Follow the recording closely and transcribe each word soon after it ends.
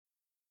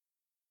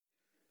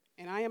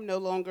And I am no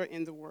longer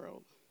in the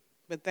world,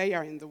 but they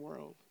are in the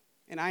world,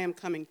 and I am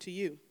coming to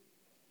you.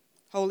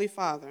 Holy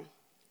Father,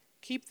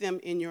 keep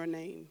them in your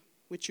name,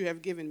 which you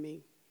have given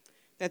me,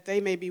 that they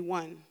may be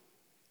one,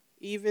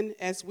 even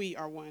as we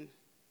are one.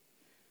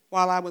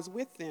 While I was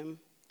with them,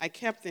 I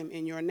kept them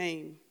in your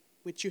name,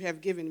 which you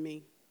have given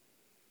me.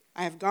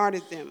 I have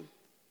guarded them,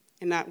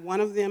 and not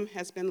one of them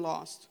has been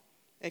lost,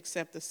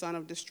 except the son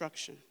of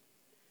destruction,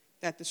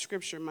 that the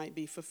scripture might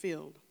be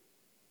fulfilled.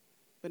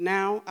 But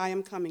now I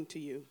am coming to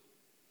you,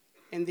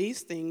 and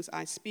these things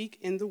I speak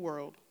in the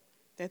world,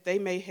 that they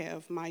may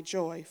have my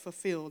joy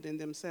fulfilled in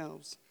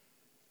themselves.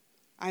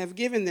 I have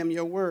given them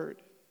your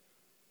word,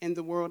 and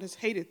the world has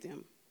hated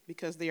them,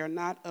 because they are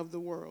not of the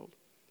world,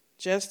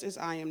 just as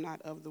I am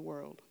not of the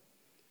world.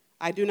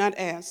 I do not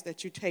ask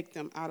that you take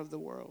them out of the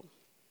world,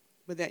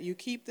 but that you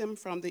keep them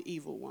from the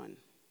evil one.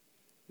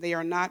 They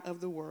are not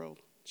of the world,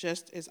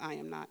 just as I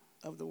am not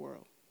of the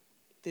world.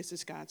 This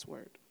is God's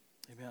word.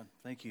 Amen.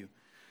 Thank you.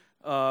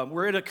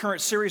 We're in a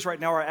current series right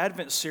now, our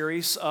Advent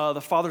series,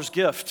 The Father's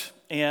Gift.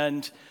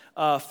 And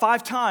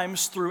 5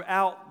 times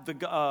throughout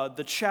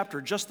the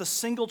chapter, just the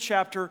single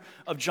chapter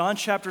of John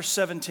chapter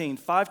 17,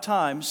 5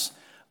 times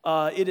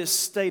it is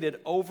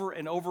stated over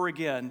and over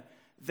again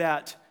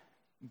that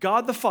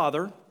God the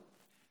Father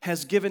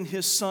has given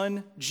his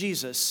Son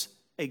Jesus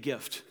a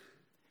gift.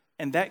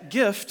 And that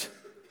gift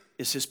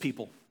is his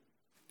people.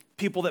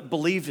 People that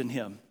believed in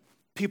him.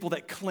 People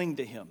that cling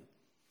to him.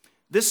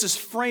 This is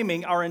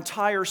framing our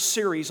entire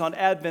series on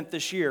Advent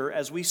this year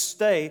as we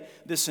stay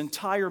this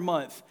entire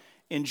month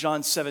in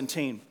John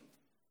 17.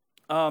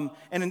 And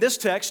in this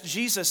text,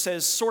 Jesus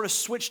has sort of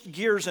switched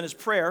gears in his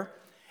prayer,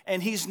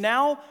 and he's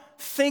now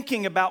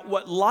thinking about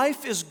what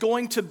life is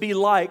going to be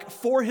like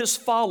for his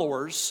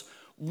followers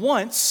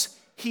once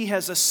he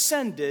has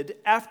ascended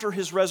after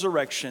his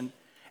resurrection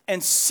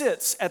and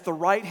sits at the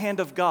right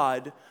hand of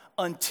God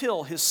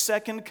until his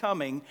second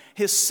coming,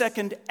 his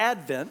second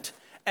advent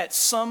at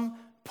some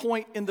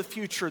point in the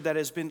future that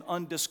has been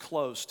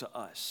undisclosed to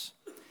us.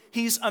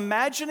 He's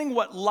imagining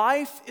what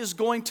life is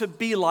going to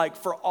be like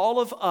for all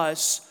of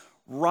us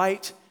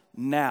right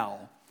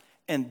now.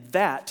 And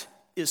that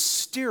is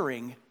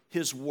steering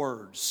his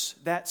words.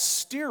 That's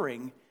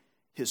steering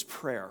his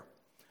prayer.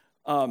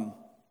 I'm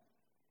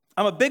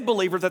a big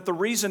believer that the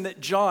reason that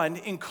John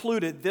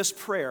included this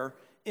prayer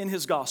in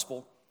his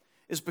gospel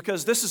is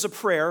because this is a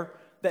prayer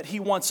that he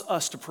wants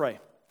us to pray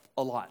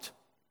a lot.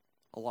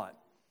 A lot.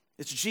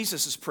 It's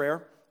Jesus'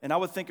 prayer, and I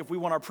would think if we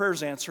want our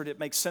prayers answered, it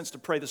makes sense to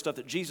pray the stuff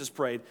that Jesus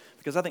prayed,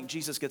 because I think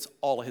Jesus gets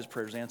all of his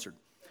prayers answered.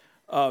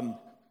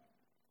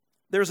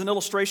 There's an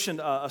illustration,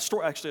 a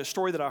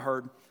story that I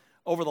heard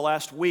over the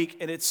last week,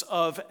 and it's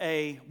of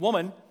a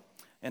woman,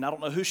 and I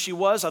don't know who she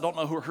was, I don't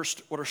know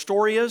what her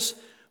story is,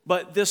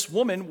 but this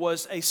woman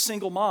was a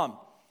single mom.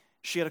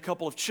 She had a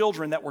couple of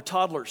children that were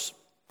toddlers.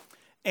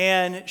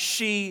 And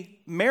she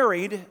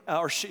married,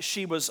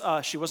 she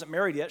wasn't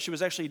married yet, she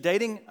was actually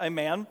dating a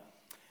man,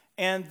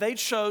 and they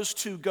chose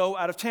to go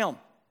out of town.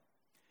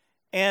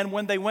 And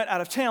when they went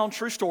out of town,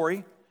 true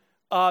story,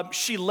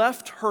 she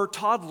left her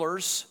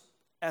toddlers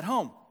at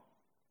home,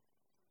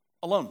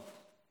 alone.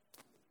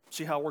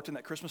 See how it worked in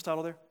that Christmas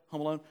title there?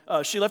 Home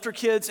Alone? She left her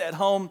kids at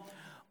home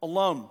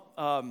alone.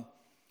 I'm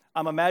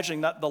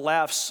imagining that the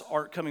laughs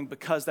aren't coming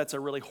because that's a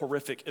really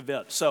horrific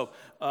event. So,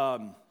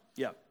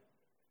 yeah.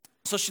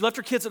 So she left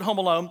her kids at home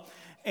alone,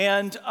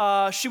 and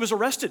she was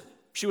arrested.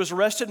 She was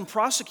arrested and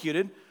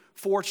prosecuted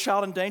for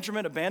child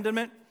endangerment,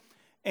 abandonment.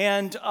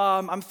 And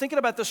I'm thinking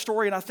about this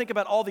story, and I think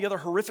about all the other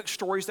horrific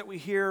stories that we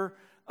hear,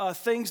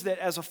 things that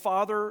as a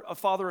father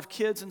of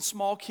kids and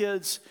small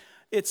kids,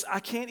 I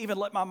can't even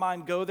let my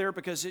mind go there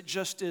because it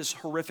just is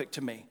horrific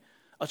to me.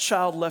 A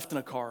child left in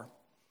a car.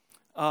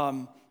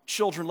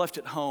 Children left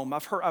at home.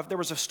 There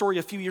was a story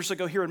a few years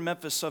ago here in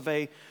Memphis of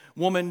a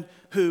woman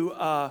who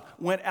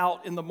went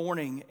out in the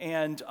morning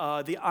and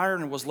the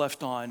iron was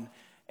left on,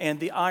 and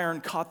the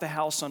iron caught the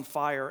house on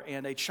fire,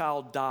 and a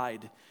child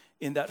died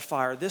in that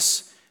fire.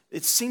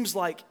 It seems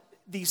like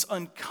these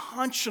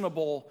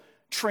unconscionable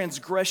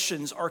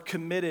transgressions are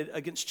committed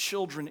against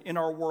children in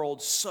our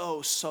world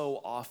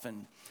so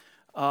often.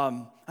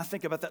 I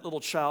think about that little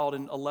child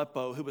in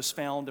Aleppo who was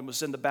found and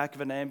was in the back of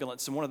an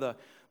ambulance, and one of the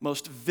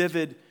most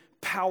vivid,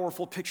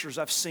 powerful pictures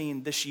I've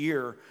seen this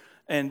year.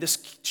 And this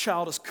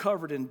child is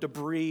covered in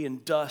debris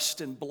and dust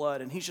and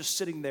blood, and he's just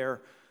sitting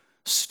there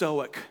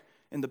stoic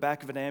in the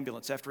back of an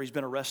ambulance after he's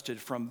been arrested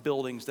from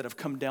buildings that have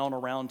come down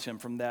around him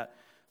from that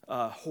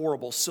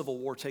horrible civil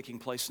war taking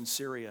place in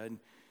Syria.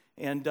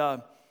 And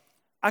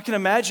I can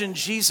imagine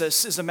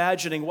Jesus is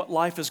imagining what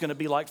life is going to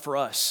be like for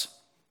us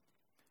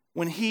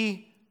when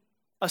he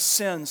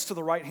ascends to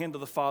the right hand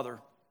of the Father,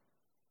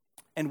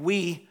 and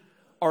we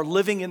are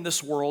living in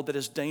this world that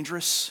is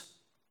dangerous,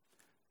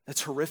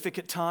 that's horrific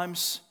at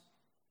times,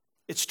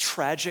 it's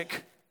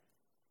tragic.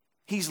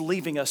 He's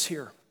leaving us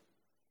here.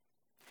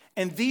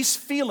 And these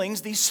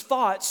feelings, these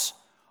thoughts,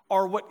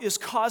 are what is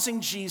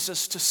causing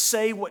Jesus to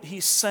say what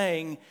he's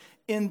saying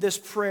in this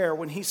prayer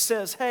when he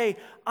says, hey,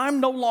 I'm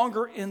no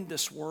longer in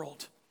this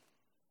world,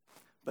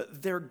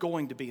 but they're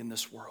going to be in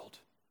this world.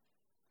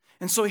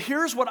 And so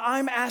here's what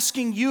I'm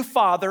asking you,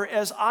 Father,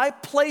 as I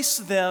place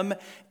them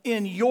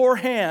in your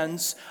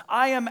hands.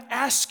 I am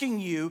asking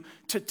you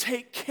to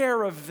take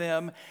care of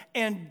them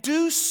and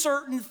do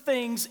certain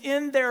things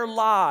in their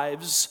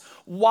lives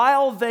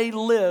while they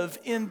live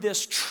in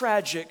this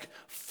tragic,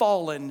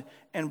 fallen,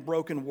 and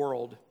broken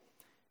world.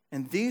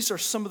 And these are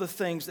some of the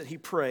things that he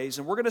prays.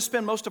 And we're going to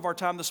spend most of our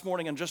time this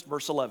morning on just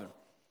verse 11.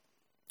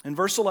 In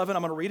verse 11,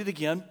 I'm going to read it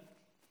again.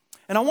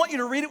 And I want you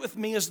to read it with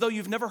me as though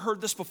you've never heard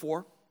this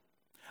before.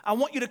 I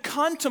want you to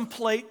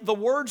contemplate the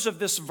words of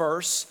this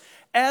verse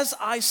as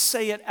I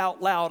say it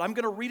out loud. I'm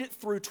going to read it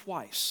through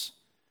twice.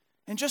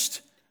 And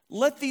just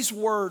let these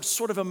words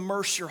sort of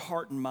immerse your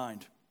heart and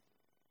mind.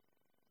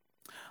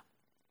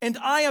 And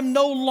I am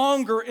no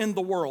longer in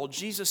the world.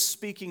 Jesus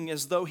speaking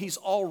as though he's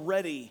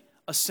already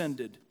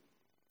ascended.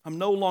 I'm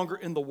no longer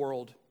in the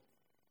world,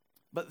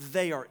 but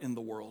they are in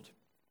the world.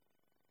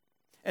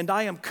 And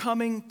I am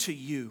coming to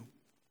you.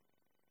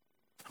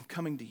 I'm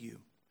coming to you.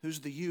 Who's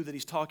the you that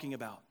he's talking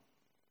about?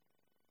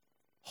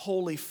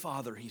 Holy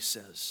Father, he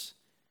says,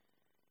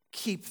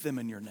 keep them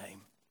in your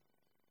name.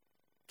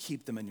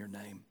 Keep them in your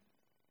name,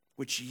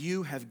 which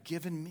you have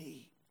given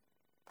me,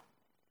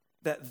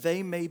 that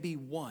they may be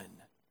one,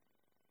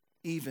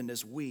 even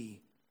as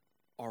we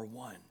are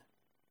one.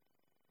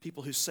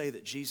 People who say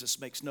that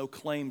Jesus makes no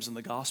claims in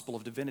the gospel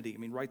of divinity, I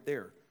mean, right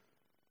there.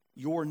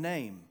 Your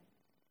name,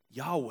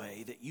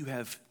 Yahweh, that you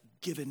have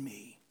given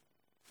me.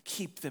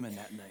 Keep them in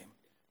that name.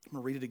 I'm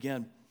going to read it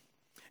again.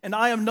 And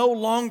I am no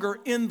longer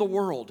in the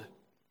world,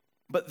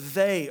 but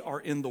they are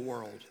in the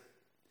world.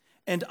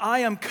 And I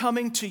am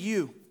coming to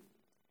you.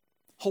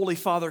 Holy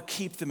Father,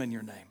 keep them in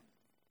your name,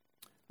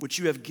 which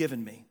you have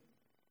given me,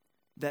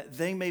 that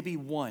they may be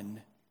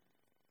one,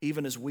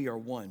 even as we are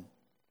one.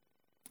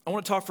 I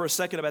want to talk for a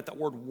second about that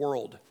word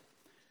world.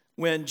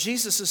 When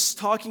Jesus is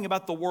talking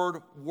about the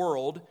word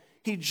world,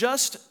 he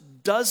just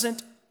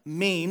doesn't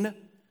mean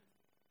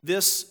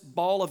this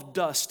ball of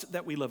dust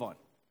that we live on.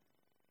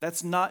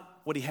 That's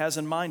not what he has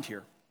in mind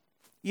here.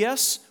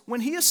 Yes,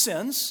 when he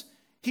ascends,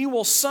 he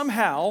will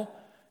somehow,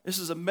 this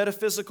is a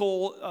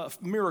metaphysical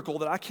miracle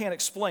that I can't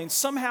explain,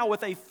 somehow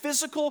with a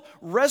physical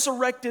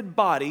resurrected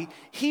body,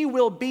 he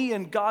will be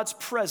in God's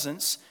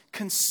presence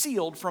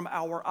concealed from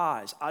our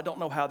eyes. I don't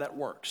know how that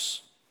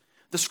works.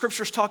 The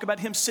scriptures talk about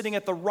him sitting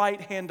at the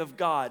right hand of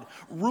God,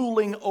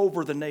 ruling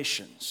over the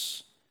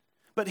nations.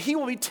 But he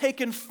will be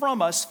taken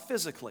from us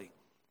physically,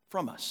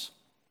 from us.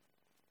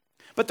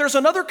 But there's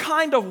another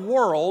kind of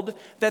world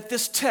that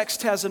this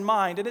text has in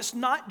mind, and it's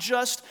not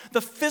just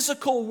the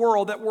physical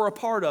world that we're a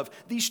part of,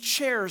 these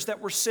chairs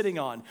that we're sitting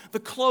on, the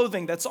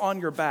clothing that's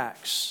on your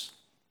backs,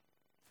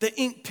 the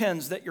ink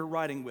pens that you're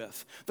writing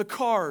with, the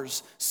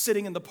cars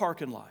sitting in the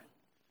parking lot.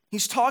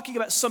 He's talking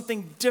about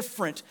something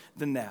different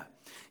than that.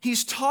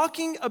 He's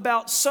talking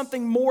about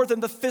something more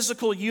than the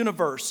physical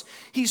universe.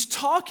 He's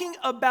talking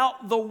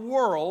about the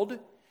world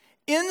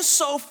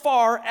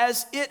insofar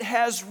as it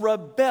has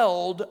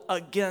rebelled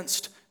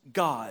against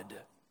God.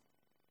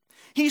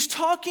 He's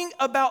talking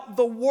about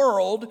the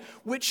world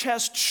which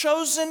has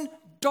chosen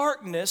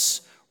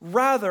darkness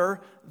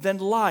rather than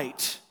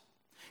light.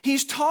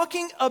 He's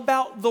talking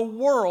about the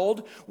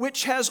world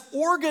which has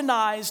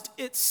organized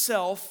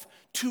itself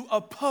to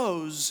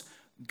oppose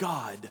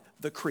God,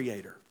 the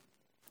Creator.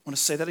 I want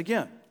to say that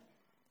again.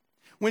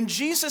 When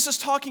Jesus is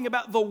talking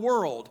about the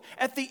world,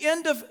 at the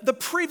end of the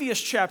previous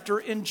chapter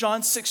in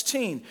John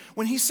 16,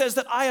 when he says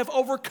that I have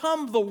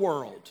overcome the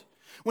world,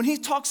 when he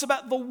talks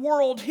about the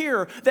world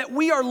here that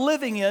we are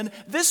living in,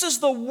 this is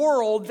the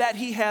world that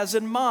he has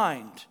in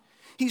mind.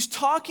 He's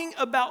talking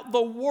about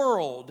the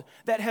world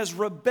that has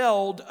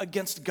rebelled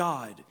against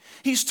God.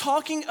 He's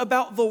talking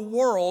about the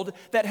world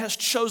that has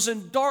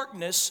chosen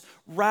darkness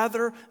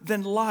rather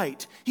than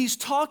light. He's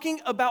talking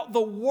about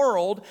the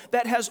world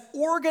that has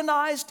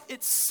organized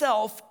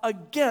itself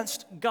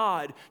against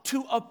God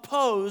to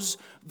oppose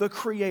the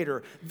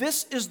Creator.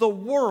 This is the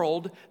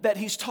world that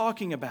he's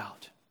talking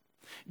about.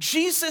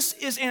 Jesus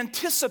is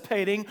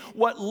anticipating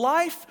what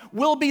life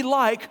will be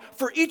like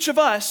for each of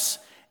us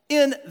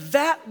in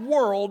that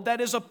world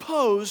that is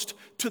opposed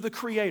to the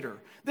Creator.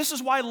 This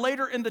is why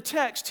later in the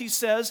text he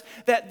says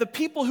that the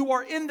people who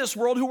are in this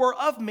world, who are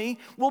of me,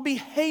 will be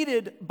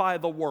hated by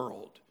the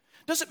world.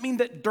 Doesn't mean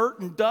that dirt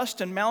and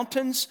dust and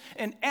mountains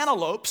and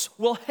antelopes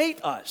will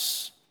hate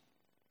us.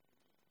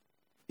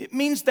 It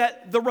means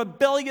that the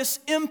rebellious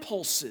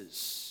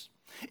impulses,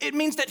 it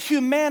means that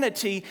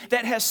humanity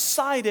that has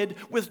sided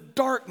with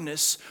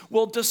darkness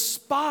will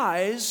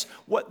despise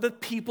what the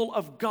people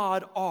of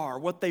God are,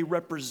 what they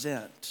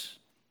represent.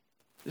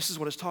 This is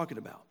what it's talking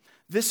about.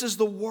 This is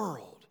the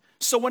world.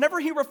 So whenever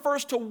he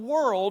refers to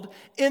world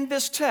in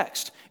this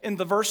text, in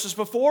the verses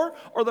before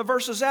or the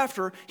verses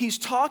after, he's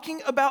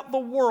talking about the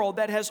world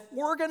that has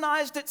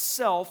organized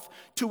itself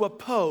to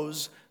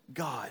oppose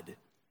God.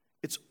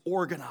 It's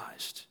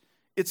organized.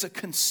 It's a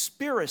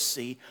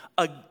conspiracy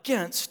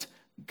against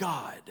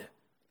God.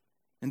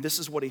 And this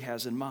is what he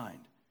has in mind.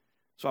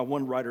 So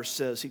one writer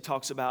says, he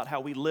talks about how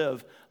we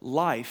live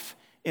life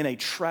in a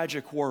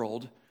tragic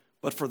world,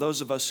 but for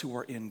those of us who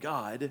are in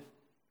God,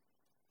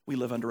 we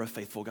live under a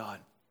faithful God.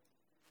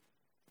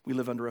 We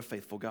live under a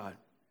faithful God.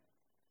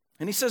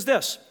 And he says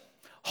this,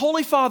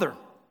 Holy Father,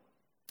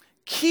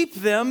 keep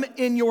them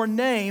in your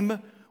name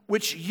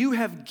which you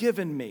have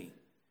given me.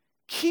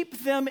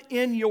 Keep them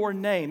in your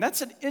name.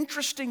 That's an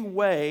interesting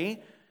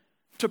way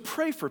to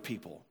pray for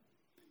people.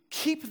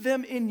 Keep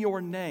them in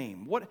your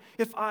name. What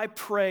if I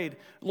prayed,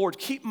 Lord,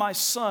 keep my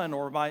son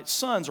or my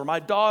sons or my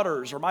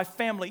daughters or my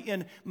family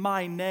in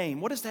my name?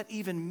 What does that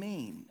even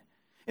mean?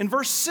 In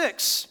verse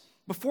 6,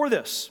 before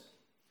this,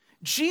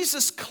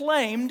 Jesus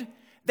claimed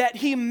that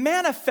he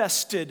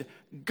manifested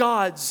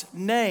God's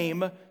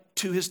name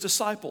to his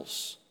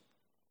disciples.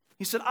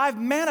 He said, I've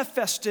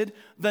manifested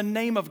the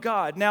name of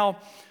God. Now,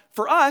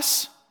 for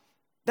us,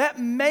 that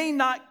may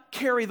not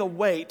carry the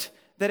weight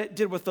that it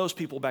did with those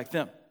people back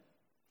then.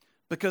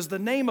 Because the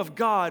name of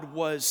God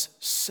was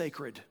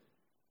sacred.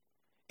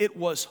 It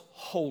was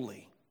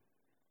holy.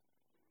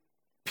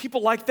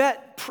 People like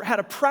that had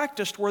a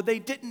practice where they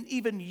didn't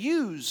even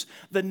use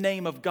the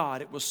name of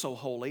God. It was so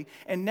holy.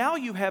 And now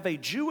you have a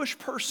Jewish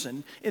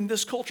person in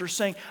this culture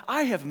saying,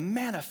 I have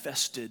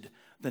manifested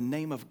the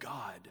name of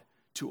God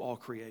to all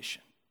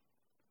creation.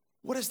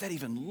 What does that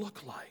even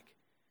look like?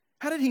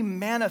 How did he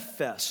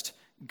manifest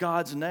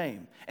God's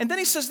name? And then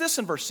he says this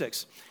in verse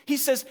 6. He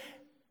says,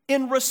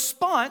 in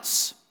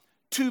response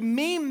to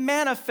me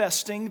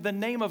manifesting the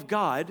name of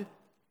God,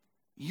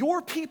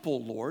 your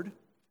people, Lord,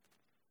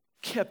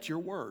 kept your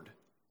word.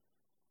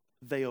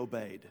 They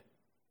obeyed.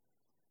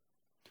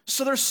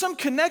 So there's some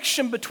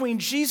connection between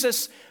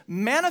Jesus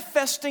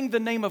manifesting the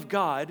name of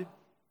God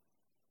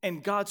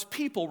and God's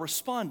people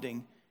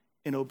responding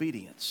in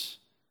obedience.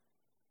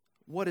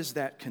 What is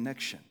that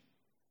connection?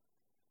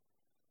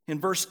 In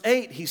verse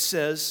 8, he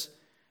says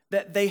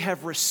that they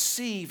have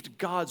received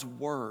God's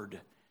word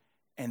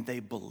and they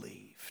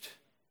believed.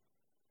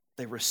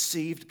 They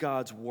received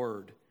God's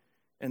word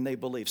and they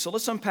believed. So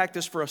let's unpack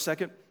this for a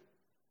second.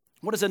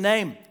 What is a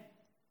name?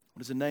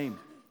 What is a name?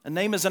 A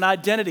name is an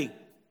identity.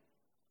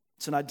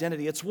 It's an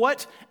identity. It's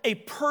what a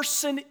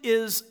person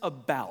is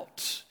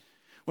about.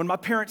 When my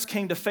parents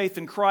came to faith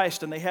in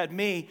Christ and they had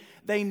me,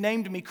 they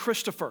named me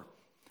Christopher.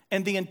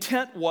 And the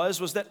intent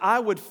was that I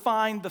would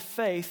find the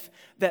faith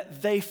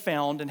that they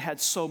found and had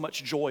so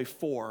much joy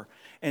for.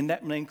 And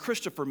that name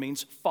Christopher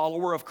means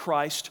follower of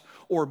Christ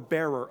or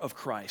bearer of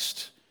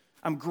Christ.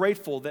 I'm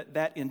grateful that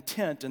that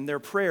intent and their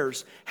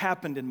prayers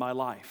happened in my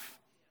life.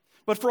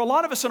 But for a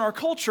lot of us in our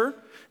culture,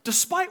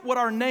 despite what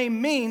our name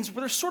means,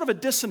 there's sort of a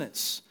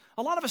dissonance.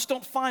 A lot of us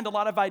don't find a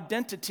lot of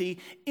identity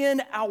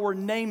in our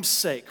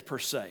namesake per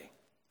se.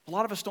 A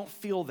lot of us don't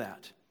feel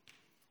that.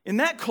 In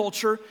that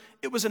culture,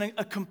 it was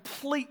a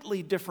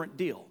completely different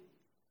deal.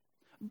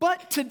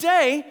 But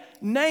today,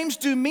 names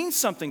do mean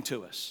something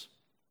to us.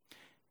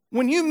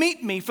 When you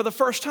meet me for the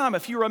first time,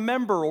 if you're a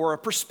member or a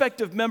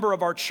prospective member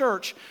of our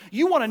church,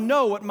 you want to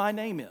know what my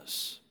name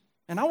is.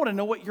 And I want to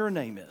know what your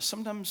name is.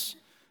 Sometimes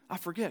I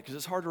forget because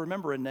it's hard to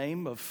remember a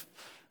name of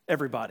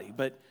everybody.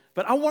 But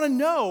I want to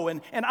know,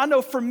 and I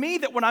know for me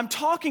that when I'm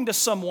talking to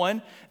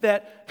someone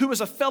who is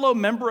a fellow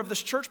member of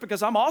this church,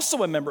 because I'm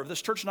also a member of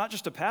this church, not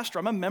just a pastor,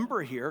 I'm a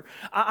member here.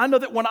 I know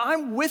that when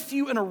I'm with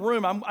you in a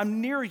room,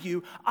 I'm near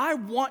you, I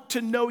want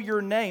to know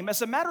your name.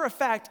 As a matter of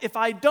fact, if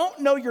I don't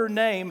know your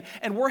name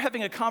and we're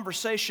having a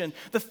conversation,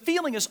 the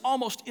feeling is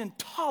almost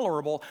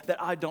intolerable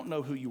that I don't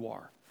know who you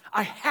are.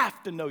 I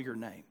have to know your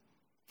name.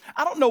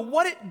 I don't know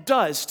what it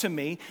does to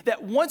me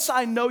that once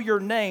I know your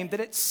name, that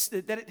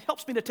it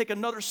helps me to take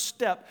another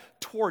step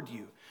toward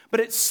you. But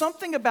it's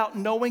something about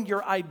knowing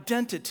your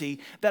identity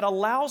that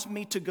allows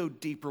me to go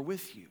deeper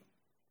with you.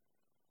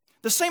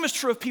 The same is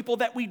true of people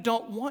that we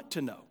don't want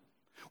to know.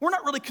 We're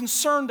not really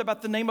concerned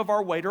about the name of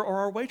our waiter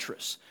or our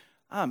waitress.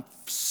 I'm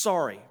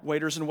sorry,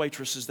 waiters and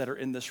waitresses that are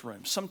in this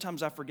room.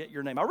 Sometimes I forget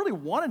your name. I really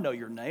want to know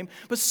your name,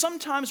 but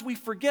sometimes we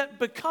forget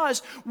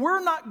because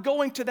we're not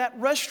going to that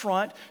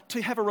restaurant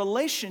to have a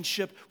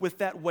relationship with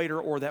that waiter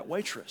or that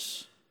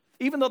waitress.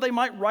 Even though they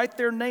might write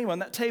their name on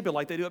that table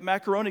like they do at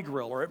Macaroni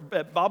Grill or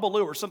at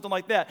Babalu or something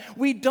like that,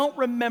 we don't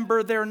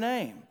remember their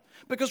name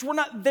because we're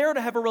not there to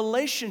have a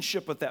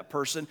relationship with that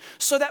person,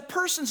 so that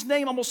person's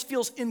name almost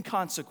feels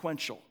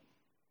inconsequential.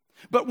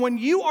 But when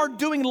you are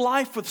doing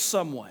life with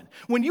someone,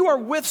 when you are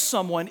with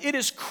someone, it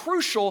is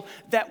crucial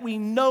that we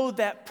know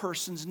that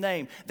person's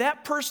name.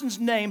 That person's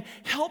name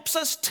helps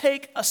us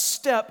take a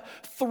step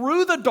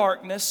through the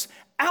darkness,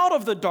 out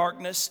of the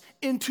darkness,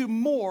 into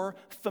more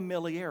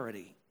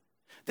familiarity.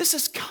 This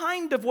is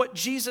kind of what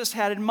Jesus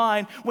had in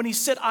mind when he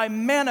said, I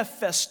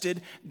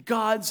manifested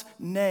God's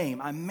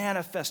name. I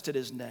manifested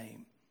his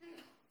name.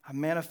 I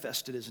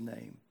manifested his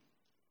name.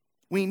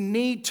 We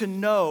need to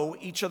know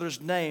each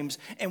other's names,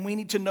 and we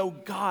need to know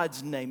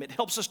God's name. It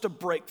helps us to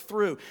break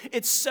through.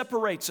 It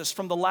separates us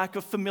from the lack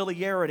of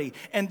familiarity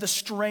and the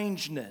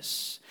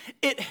strangeness.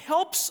 It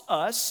helps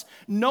us,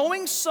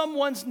 knowing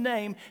someone's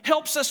name,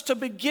 helps us to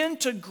begin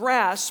to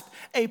grasp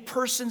a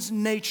person's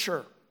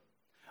nature,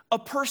 a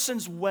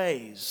person's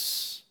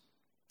ways,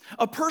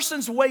 a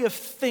person's way of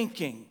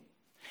thinking,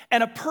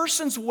 and a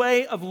person's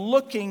way of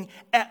looking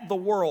at the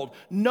world.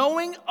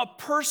 Knowing a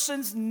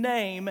person's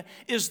name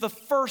is the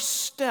first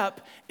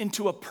step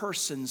into a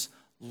person's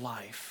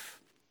life,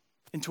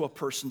 into a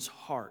person's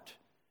heart.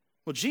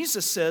 Well,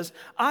 Jesus says,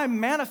 I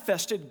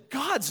manifested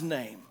God's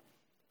name.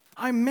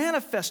 I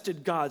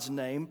manifested God's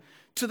name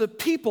to the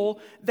people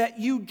that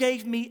you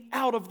gave me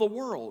out of the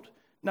world.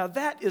 Now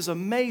that is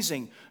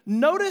amazing.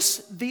 Notice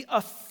the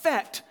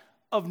effect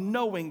of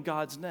knowing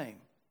God's name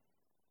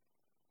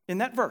in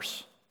that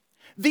verse.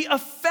 The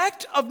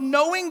effect of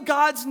knowing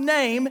God's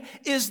name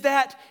is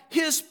that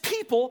his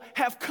people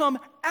have come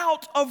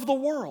out of the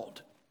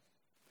world.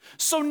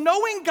 So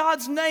knowing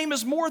God's name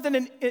is more than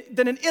an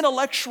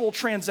intellectual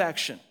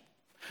transaction.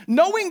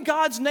 Knowing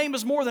God's name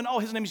is more than, oh,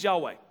 his name is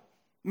Yahweh,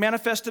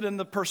 manifested in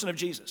the person of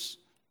Jesus.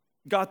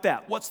 Got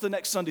that. What's the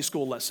next Sunday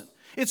school lesson?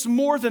 It's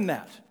more than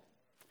that.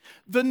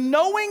 The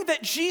knowing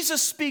that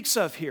Jesus speaks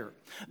of here,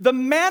 the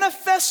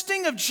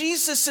manifesting of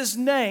Jesus'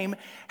 name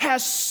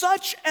has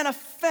such an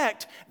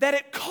effect that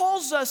it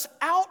calls us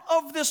out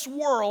of this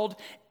world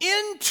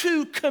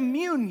into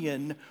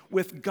communion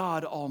with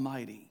God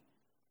Almighty.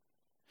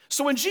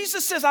 So when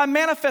Jesus says, I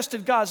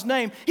manifested God's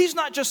name, he's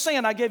not just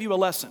saying, I gave you a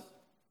lesson.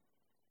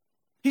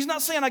 He's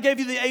not saying, I gave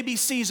you the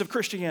ABCs of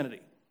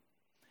Christianity.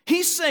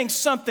 He's saying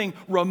something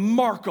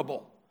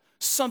remarkable,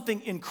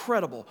 something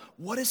incredible.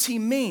 What does he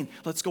mean?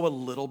 Let's go a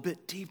little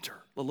bit deeper,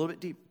 a little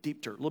bit deeper.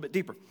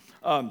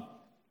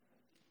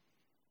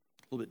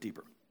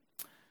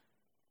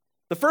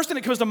 The first thing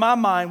that comes to my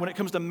mind when it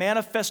comes to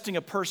manifesting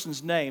a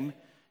person's name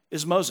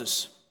is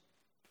Moses.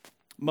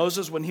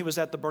 Moses, when he was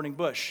at the burning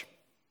bush.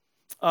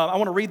 I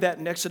want to read that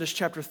in Exodus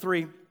chapter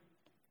 3.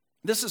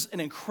 This is an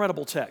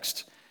incredible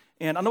text.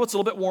 And I know it's a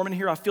little bit warm in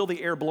here. I feel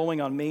the air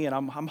blowing on me, and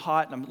I'm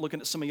hot, and I'm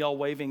looking at some of y'all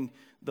waving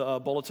the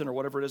bulletin or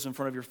whatever it is in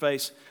front of your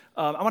face.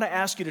 I want to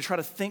ask you to try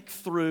to think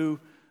through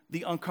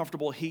the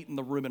uncomfortable heat in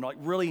the room and like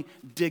really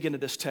dig into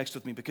this text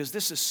with me because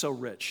this is so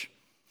rich.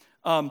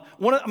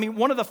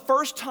 One of the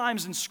first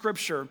times in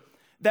Scripture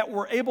that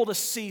we're able to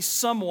see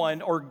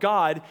someone or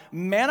God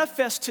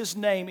manifest his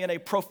name in a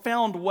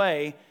profound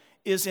way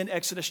is in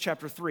Exodus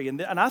chapter 3.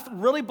 And I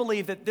really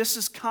believe that this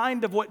is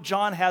kind of what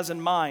John has in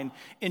mind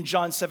in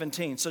John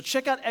 17. So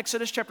check out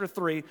Exodus chapter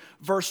 3,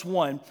 verse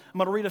 1. I'm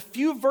going to read a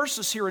few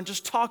verses here and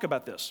just talk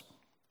about this.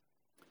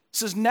 It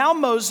says, Now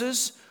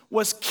Moses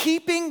was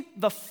keeping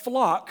the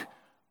flock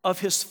of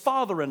his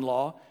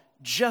father-in-law,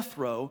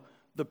 Jethro,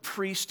 the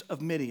priest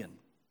of Midian.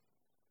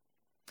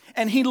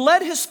 And he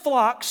led his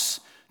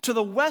flocks to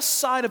the west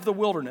side of the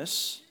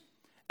wilderness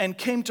and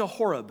came to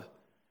Horeb,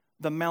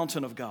 the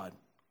mountain of God.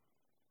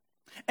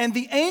 And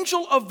the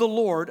angel of the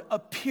Lord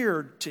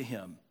appeared to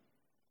him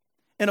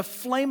in a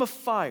flame of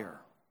fire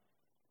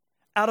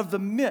out of the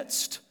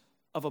midst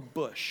of a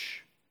bush.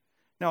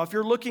 Now, if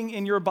you're looking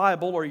in your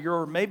Bible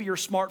or maybe your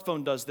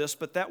smartphone does this,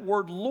 but that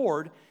word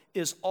Lord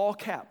is all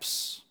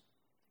caps.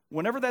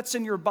 Whenever that's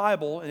in your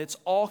Bible and it's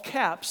all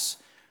caps,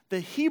 the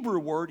Hebrew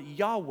word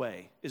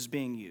Yahweh is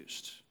being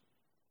used.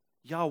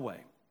 Yahweh.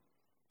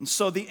 And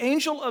so the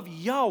angel of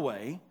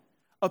Yahweh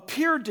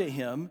appeared to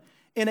him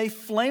in a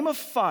flame of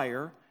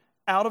fire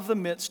out of the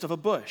midst of a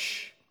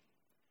bush.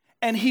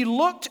 And he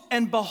looked,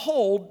 and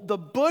behold, the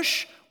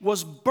bush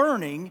was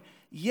burning,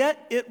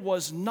 yet it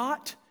was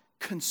not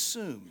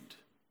consumed.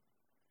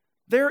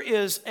 There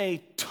is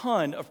a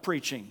ton of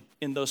preaching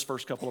in those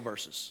first couple of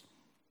verses.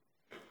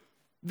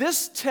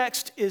 This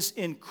text is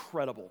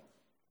incredible.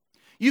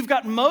 You've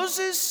got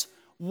Moses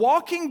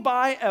walking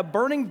by a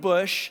burning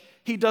bush.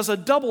 He does a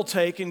double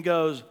take and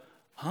goes,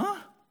 huh?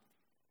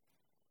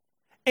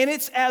 And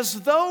it's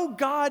as though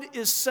God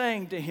is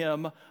saying to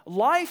him,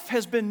 life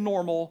has been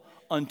normal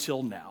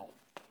until now.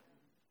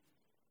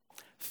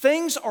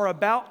 Things are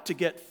about to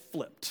get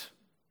flipped.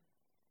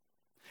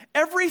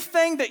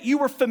 Everything that you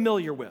were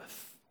familiar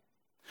with,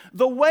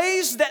 the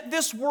ways that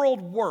this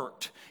world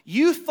worked,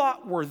 you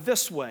thought were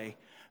this way,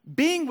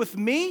 being with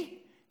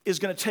me is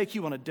going to take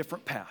you on a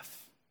different path.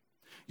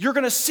 You're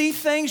going to see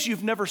things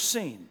you've never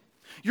seen.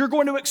 You're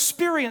going to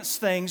experience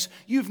things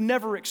you've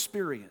never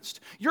experienced.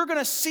 You're going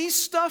to see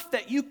stuff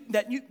that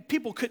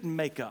people couldn't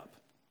make up.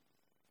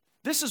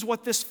 This is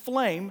what this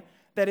flame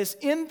that is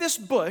in this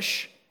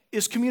bush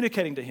is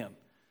communicating to him.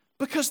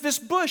 Because this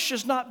bush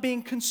is not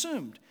being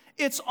consumed.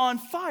 It's on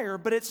fire,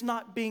 but it's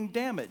not being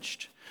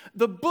damaged.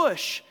 The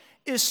bush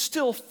is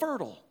still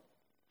fertile.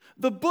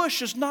 The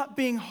bush is not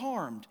being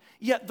harmed,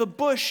 yet the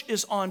bush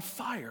is on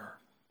fire.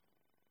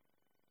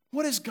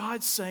 What is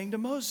God saying to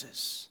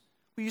Moses?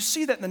 Well, you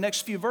see that in the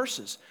next few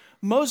verses.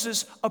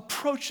 Moses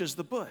approaches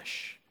the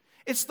bush.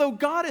 It's though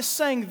God is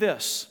saying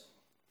this,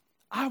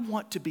 I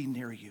want to be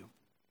near you.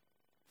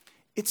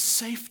 It's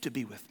safe to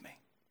be with me.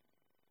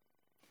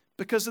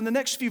 Because in the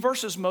next few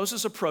verses,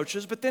 Moses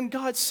approaches, but then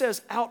God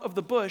says, out of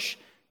the bush,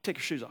 take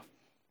your shoes off.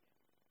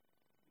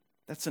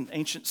 That's an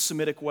ancient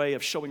Semitic way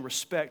of showing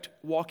respect,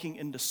 walking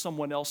into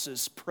someone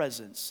else's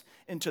presence,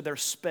 into their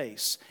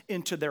space,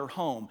 into their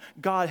home.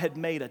 God had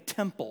made a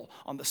temple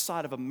on the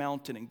side of a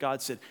mountain, and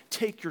God said,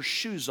 take your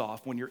shoes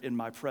off when you're in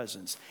my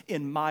presence,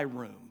 in my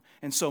room.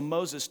 And so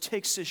Moses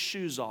takes his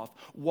shoes off,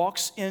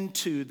 walks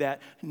into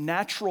that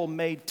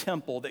natural-made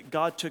temple that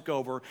God took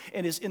over,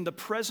 and is in the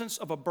presence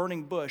of a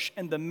burning bush.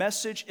 And the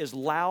message is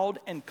loud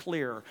and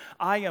clear.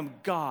 I am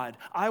God.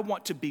 I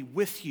want to be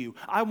with you.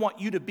 I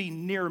want you to be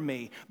near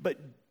me, but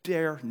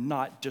dare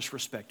not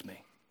disrespect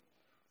me.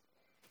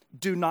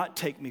 Do not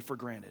take me for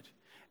granted.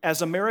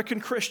 As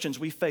American Christians,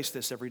 we face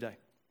this every day.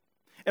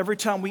 Every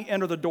time we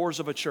enter the doors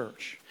of a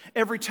church,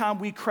 every time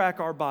we crack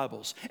our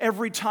Bibles,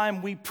 every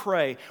time we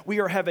pray, we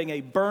are having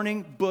a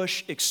burning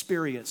bush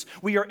experience.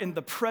 We are in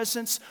the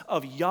presence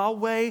of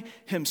Yahweh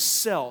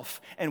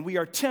himself, and we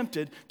are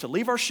tempted to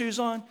leave our shoes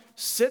on,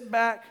 sit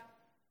back,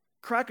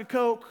 crack a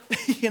Coke,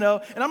 and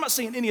I'm not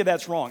saying any of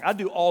that's wrong. I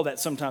do all that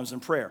sometimes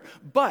in prayer.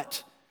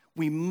 But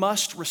we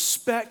must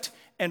respect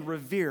and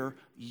revere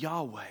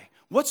Yahweh.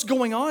 What's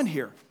going on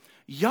here?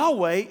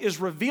 Yahweh is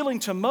revealing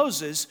to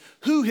Moses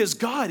who his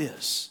God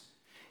is.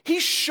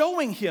 He's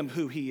showing him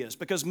who he is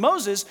because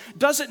Moses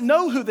doesn't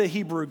know who the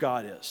Hebrew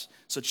God is.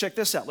 So check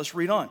this out. Let's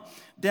read on.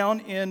 Down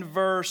in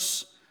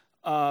verse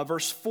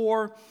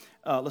 4.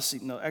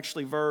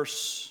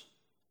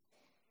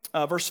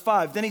 Verse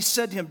 5. Then he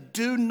said to him,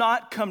 do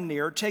not come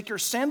near. Take your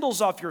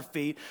sandals off your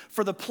feet,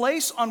 for the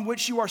place on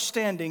which you are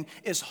standing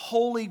is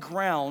holy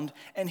ground.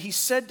 And he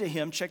said to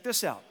him, check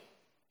this out.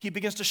 He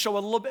begins to show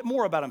a little bit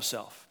more about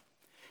himself.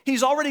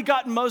 He's already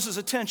gotten Moses'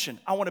 attention.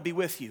 I want to be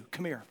with you.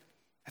 Come here.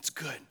 That's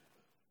good.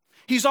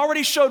 He's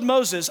already showed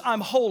Moses,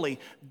 I'm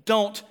holy.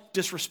 Don't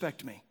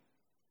disrespect me.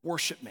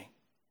 Worship me.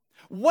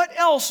 What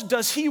else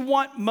does he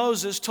want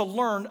Moses to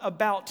learn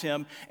about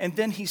him? And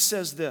then he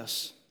says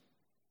this.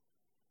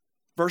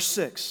 Verse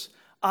 6.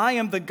 I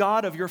am the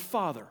God of your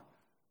father.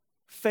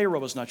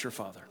 Pharaoh is not your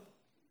father.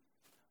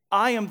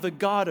 I am the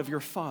God of your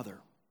father.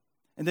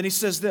 And then he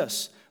says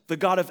this. The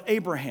God of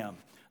Abraham,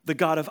 the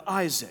God of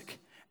Isaac,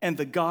 and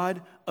the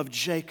God of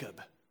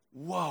Jacob.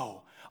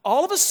 Whoa.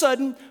 All of a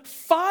sudden,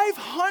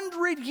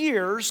 500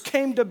 years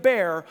came to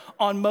bear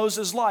on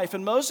Moses' life.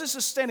 And Moses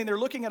is standing there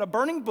looking at a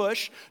burning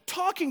bush,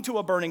 talking to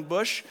a burning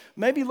bush,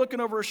 maybe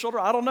looking over his shoulder,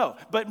 I don't know,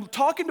 but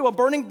talking to a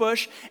burning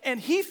bush, and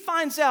he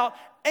finds out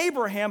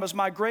Abraham is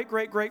my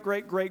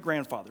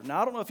great-great-great-great-great-grandfather.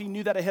 Now, I don't know if he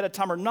knew that ahead of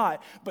time or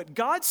not, but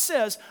God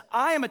says,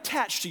 I am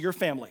attached to your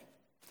family,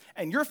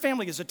 and your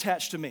family is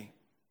attached to me.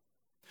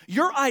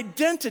 Your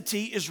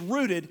identity is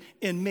rooted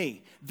in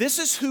me. This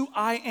is who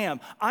I am.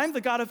 I'm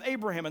the God of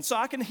Abraham. And so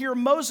I can hear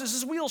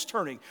Moses' wheels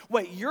turning.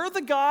 Wait, you're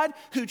the God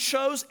who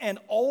chose an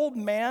old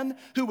man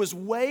who was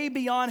way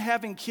beyond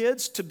having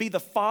kids to be the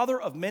father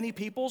of many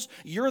peoples?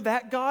 You're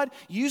that God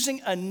using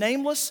a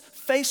nameless,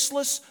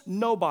 faceless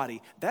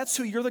nobody. That's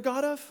who you're the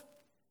God of?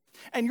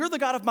 And you're the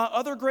God of my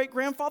other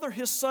great-grandfather,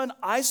 his son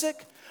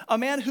Isaac, a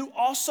man who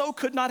also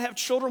could not have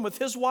children with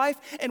his wife.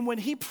 And when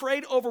he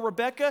prayed over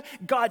Rebekah,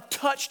 God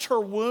touched her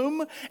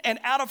womb, and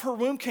out of her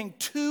womb came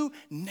 2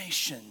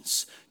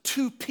 nations,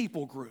 2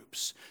 people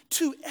groups,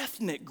 2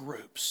 ethnic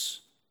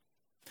groups.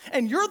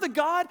 And you're the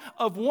God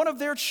of one of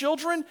their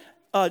children,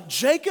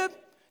 Jacob.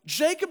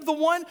 Jacob, the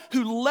one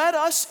who led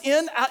us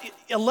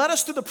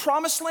through the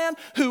promised land,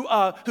 who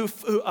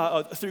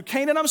through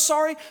Canaan,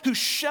 who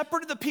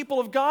shepherded the people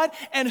of God,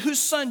 and whose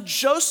son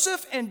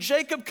Joseph and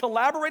Jacob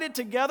collaborated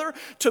together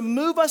to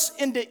move us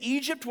into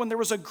Egypt when there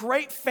was a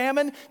great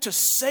famine to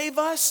save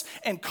us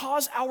and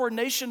cause our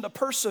nation to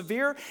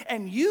persevere.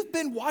 And you've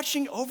been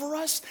watching over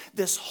us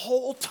this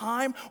whole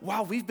time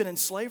while we've been in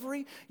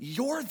slavery.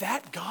 You're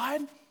that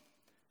God.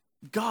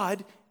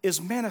 God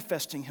is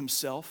manifesting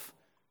himself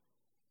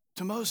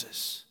to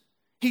Moses.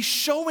 He's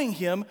showing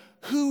him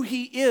who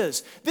he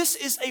is. This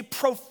is a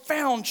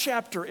profound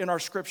chapter in our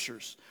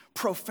scriptures.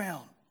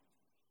 Profound.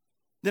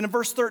 Then in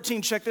verse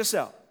 13, check this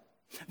out.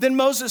 Then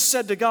Moses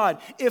said to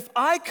God, if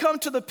I come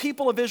to the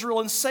people of Israel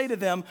and say to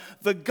them,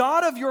 the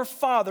God of your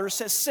fathers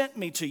has sent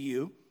me to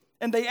you,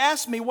 and they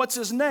ask me, what's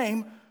his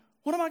name?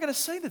 What am I going to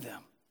say to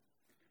them?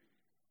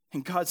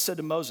 And God said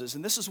to Moses,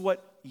 and this is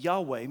what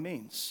Yahweh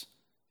means,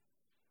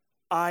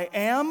 I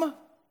am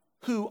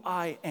who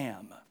I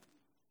am.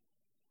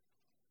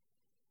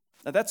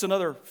 Now, that's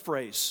another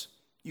phrase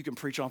you can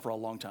preach on for a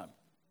long time.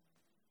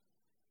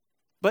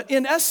 But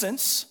in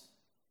essence,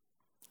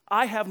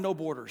 I have no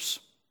borders.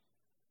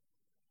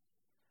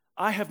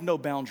 I have no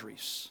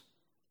boundaries.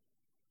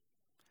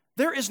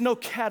 There is no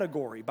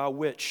category by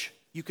which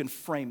you can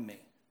frame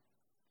me.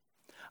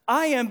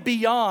 I am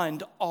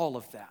beyond all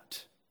of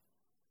that.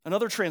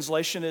 Another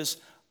translation is,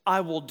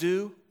 I will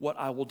do what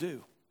I will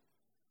do.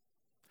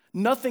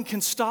 Nothing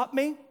can stop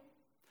me.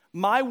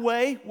 My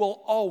way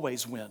will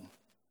always win.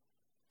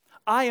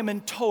 I am in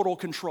total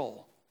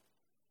control.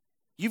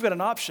 You've got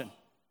an option.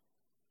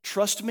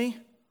 Trust me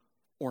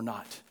or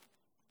not.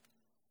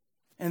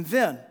 And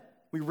then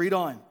we read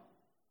on.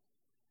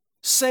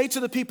 Say to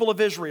the people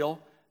of Israel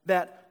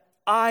that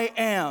I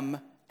am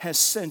has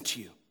sent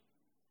you.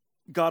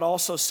 God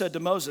also said to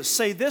Moses,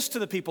 say this to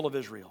the people of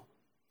Israel.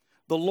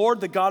 The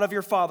Lord, the God of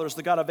your fathers,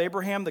 the God of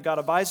Abraham, the God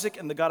of Isaac,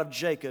 and the God of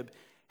Jacob,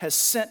 has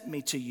sent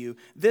me to you.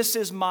 This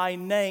is my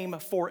name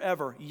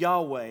forever,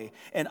 Yahweh,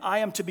 and I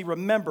am to be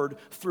remembered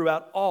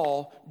throughout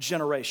all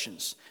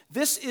generations.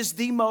 This is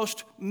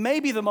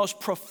maybe the most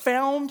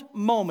profound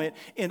moment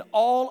in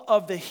all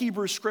of the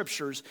Hebrew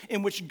Scriptures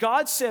in which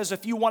God says,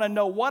 if you want to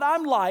know what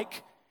I'm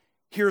like,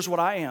 here's what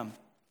I am.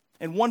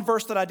 And one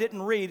verse that I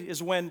didn't read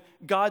is when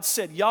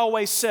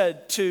Yahweh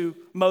said to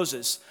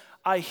Moses,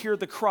 I hear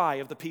the cry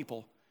of the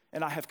people,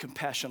 and I have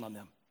compassion on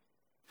them.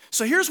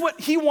 So here's what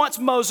he wants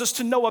Moses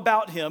to know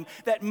about him,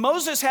 that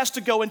Moses has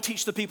to go and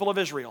teach the people of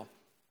Israel.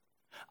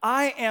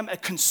 I am a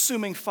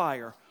consuming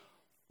fire.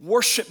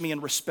 Worship me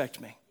and respect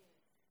me.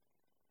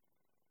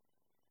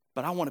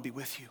 But I want to be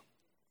with you.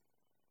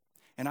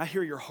 And I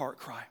hear your heart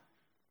cry.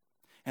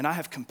 And I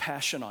have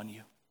compassion on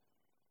you.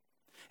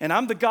 And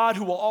I'm the God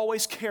who will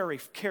always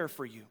care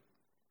for you.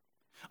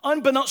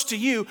 Unbeknownst to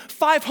you,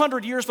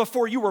 500 years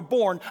before you were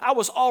born, I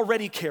was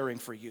already caring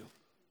for you.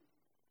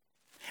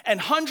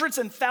 And hundreds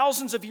and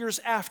thousands of years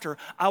after,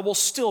 I will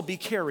still be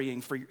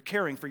caring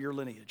for your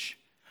lineage.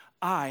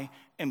 I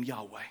am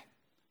Yahweh.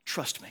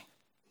 Trust me.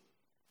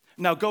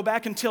 Now go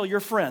back and tell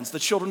your friends, the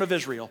children of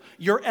Israel,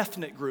 your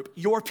ethnic group,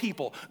 your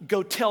people,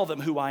 go tell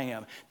them who I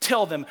am.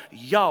 Tell them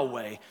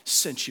Yahweh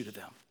sent you to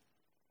them.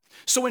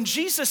 So when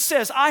Jesus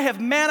says, I have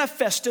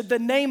manifested the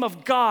name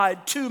of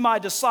God to my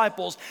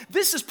disciples,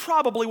 this is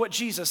probably what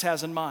Jesus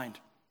has in mind.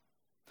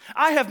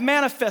 I have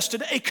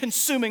manifested a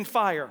consuming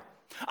fire.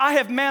 I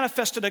have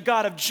manifested a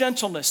God of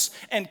gentleness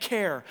and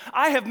care.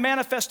 I have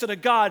manifested a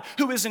God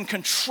who is in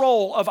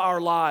control of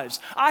our lives.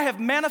 I have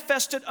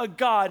manifested a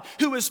God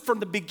who is from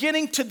the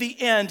beginning to the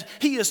end.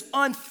 He is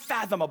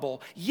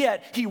unfathomable,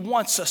 yet he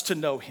wants us to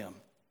know him.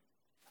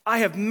 I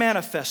have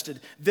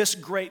manifested this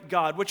great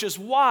God, which is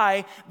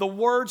why the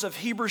words of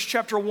Hebrews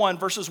chapter 1,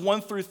 verses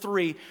 1 through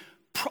 3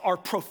 are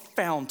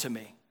profound to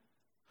me.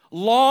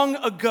 Long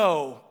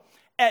ago,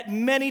 at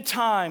many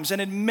times and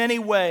in many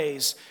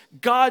ways,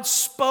 God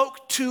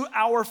spoke to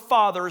our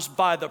fathers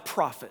by the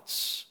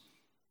prophets.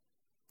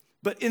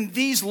 But in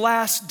these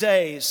last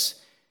days,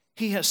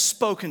 he has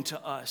spoken to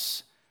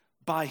us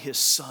by his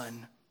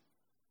Son,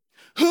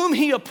 whom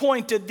he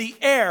appointed the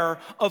heir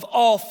of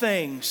all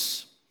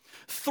things,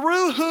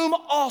 through whom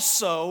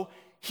also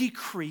he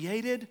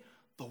created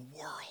the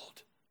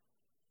world.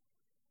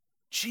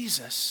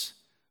 Jesus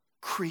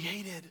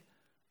created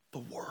the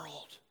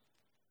world.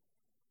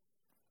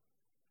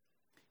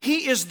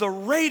 He is the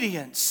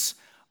radiance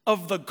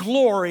of the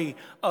glory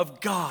of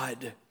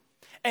God,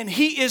 and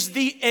he is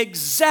the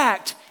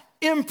exact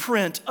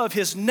imprint of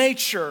his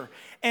nature,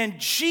 and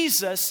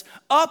Jesus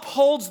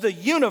upholds the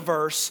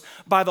universe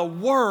by the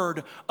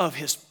word of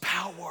his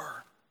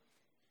power.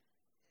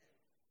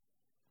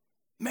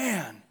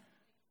 Man,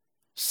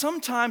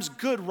 sometimes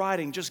good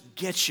writing just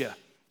gets you.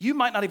 You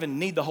might not even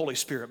need the Holy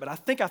Spirit, but I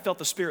think I felt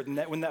the Spirit in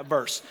that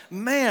verse.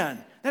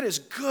 Man, that is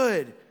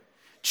good.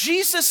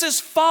 Jesus'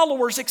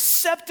 followers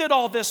accepted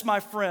all this, my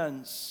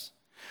friends.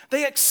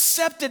 They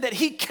accepted that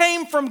he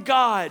came from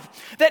God,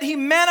 that he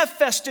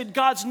manifested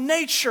God's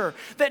nature,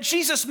 that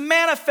Jesus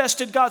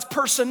manifested God's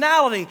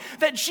personality,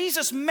 that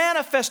Jesus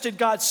manifested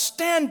God's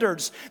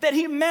standards, that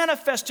he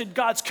manifested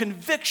God's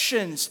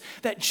convictions,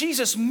 that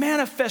Jesus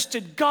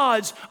manifested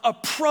God's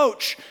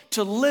approach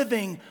to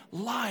living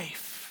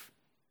life.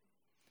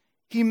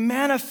 He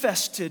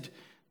manifested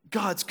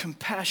God's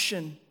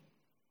compassion.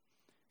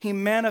 He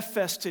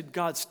manifested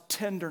God's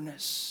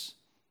tenderness.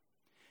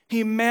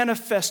 He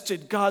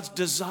manifested God's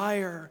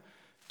desire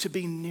to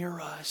be near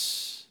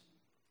us,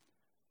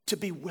 to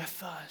be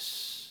with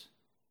us.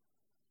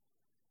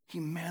 He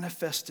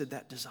manifested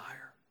that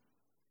desire.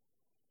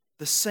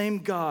 The same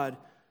God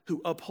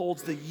who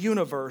upholds the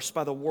universe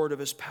by the word of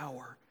his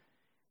power,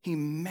 he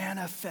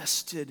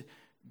manifested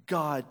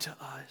God to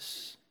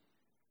us.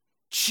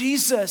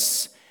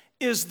 Jesus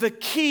is the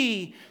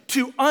key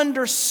to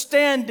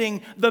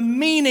understanding the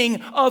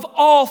meaning of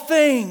all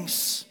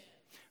things.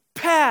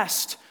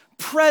 Past,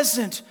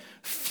 present,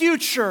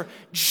 future.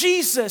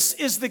 Jesus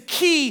is the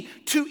key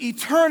to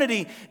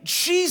eternity.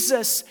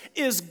 Jesus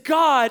is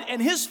God,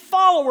 and his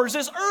followers,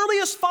 his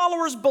earliest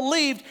followers,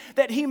 believed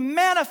that he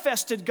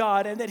manifested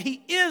God and that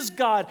he is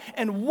God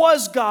and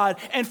was God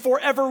and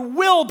forever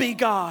will be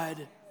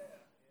God.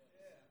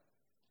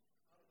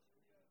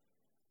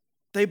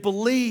 They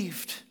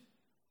believed.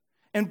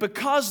 And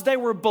because they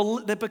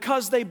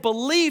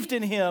believed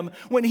in him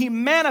when he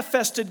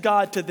manifested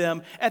God to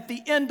them, at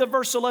the end of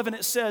verse 11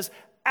 it says,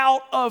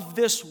 out of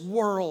this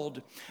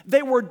world.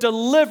 They were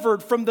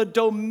delivered from the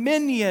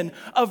dominion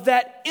of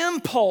that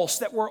impulse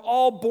that we're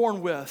all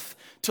born with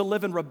to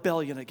live in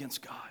rebellion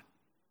against God.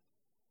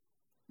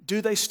 Do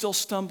they still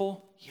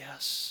stumble?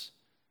 Yes.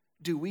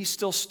 Do we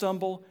still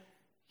stumble?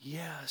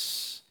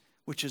 Yes.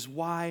 Which is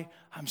why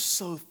I'm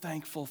so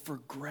thankful for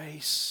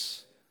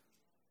grace.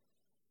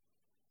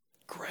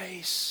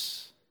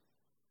 Grace.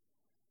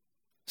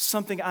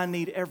 Something I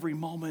need every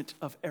moment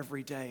of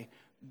every day.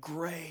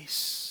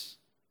 Grace.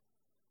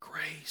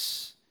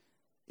 Grace.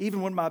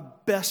 Even when my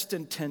best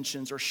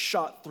intentions are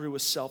shot through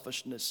with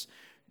selfishness.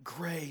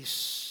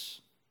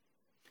 Grace.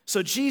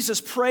 So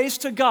Jesus prays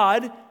to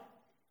God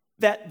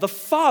that the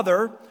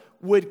Father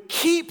would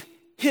keep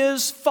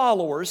his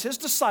followers, his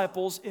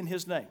disciples, in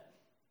his name.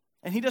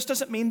 And he just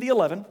doesn't mean the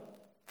 11,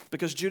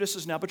 because Judas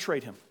has now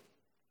betrayed him.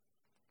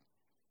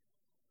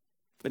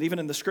 But even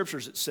in the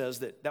scriptures it says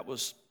that that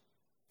was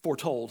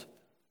foretold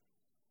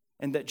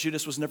and that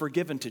Judas was never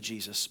given to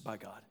Jesus by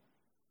God.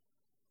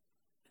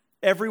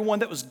 Everyone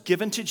that was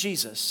given to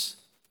Jesus,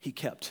 he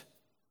kept.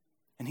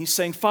 And he's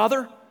saying,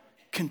 Father,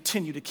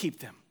 continue to keep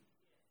them.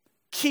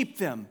 Keep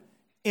them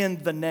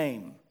in the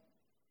name.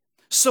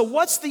 So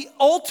what's the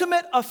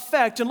ultimate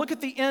effect? And look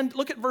at the end,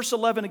 look at verse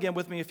 11 again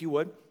with me if you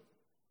would.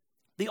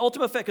 The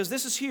ultimate effect, because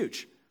this is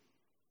huge.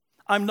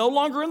 I'm no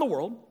longer in the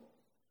world,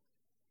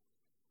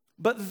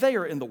 but they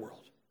are in the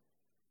world.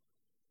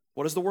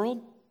 What is the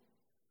world?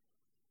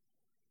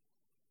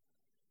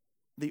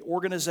 The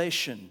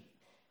organization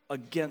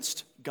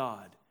against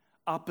God,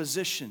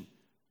 opposition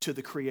to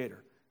the Creator.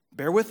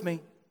 Bear with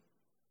me.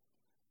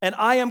 And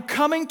I am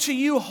coming to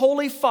you,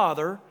 Holy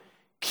Father,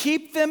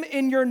 keep them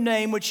in your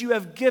name which you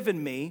have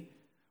given me.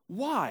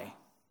 Why?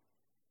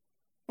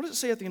 What does it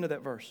say at the end of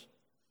that verse?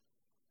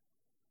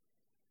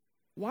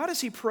 Why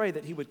does he pray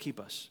that he would keep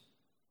us?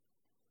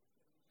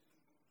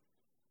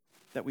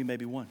 That we may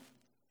be one.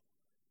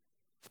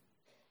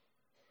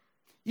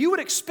 You would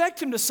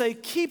expect him to say,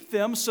 keep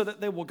them so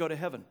that they will go to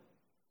heaven.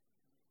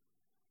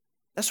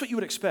 That's what you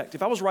would expect.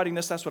 If I was writing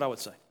this, that's what I would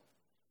say.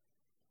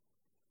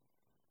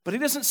 But he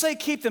doesn't say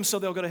keep them so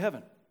they'll go to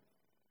heaven.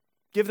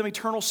 Give them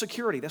eternal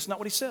security. That's not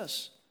what he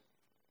says.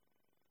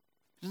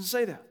 He doesn't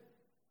say that.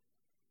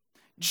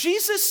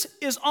 Jesus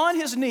is on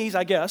his knees,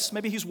 I guess.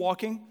 Maybe he's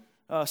walking.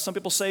 Some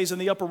people say he's in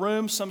the upper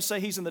room. Some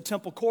say he's in the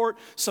temple court.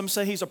 Some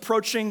say he's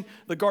approaching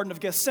the Garden of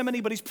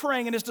Gethsemane, but he's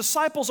praying, and his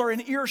disciples are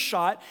in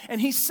earshot,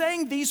 and he's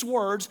saying these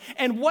words,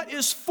 and what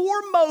is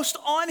foremost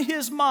on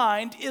his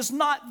mind is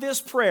not this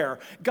prayer,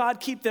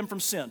 God, keep them from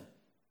sin.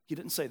 He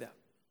didn't say that.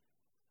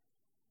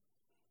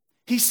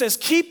 He says,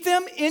 keep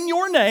them in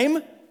your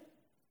name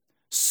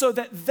so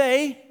that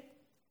they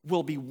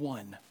will be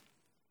one.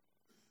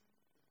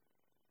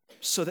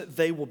 So that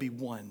they will be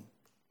one.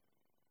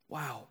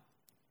 Wow.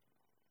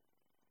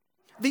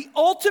 The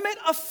ultimate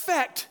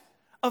effect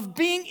of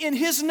being in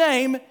his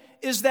name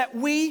is that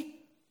we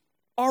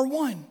are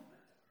one.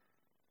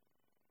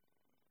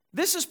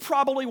 This is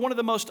probably one of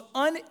the most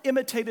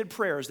unimitated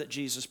prayers that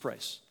Jesus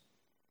prays.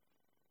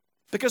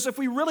 Because if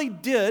we really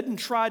did and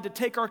tried to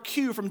take our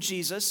cue from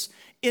Jesus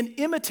in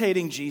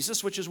imitating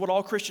Jesus, which is what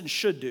all Christians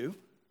should do,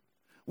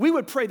 we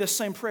would pray this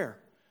same prayer.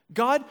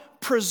 God,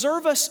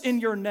 preserve us in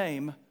your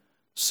name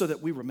so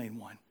that we remain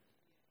one.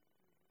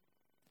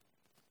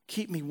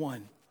 Keep me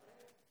one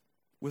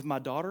with my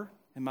daughter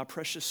and my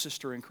precious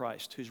sister in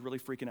Christ who's really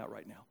freaking out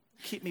right now.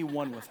 Keep me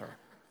one with her.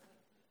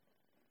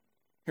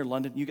 Here,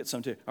 London, you get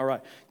some too. All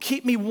right.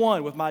 Keep me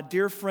one with my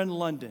dear friend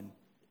London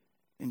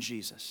in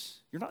Jesus.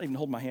 You're not even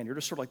holding my hand. You're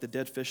just sort of like the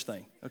dead fish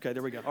thing. Okay,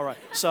 there we go. All right.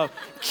 So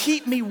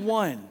keep me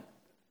one.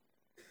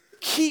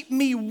 Keep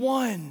me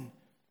one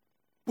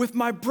with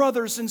my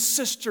brothers and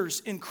sisters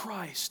in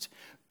Christ.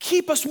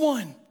 Keep us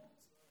one.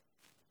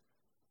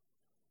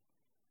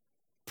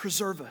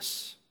 Preserve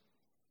us.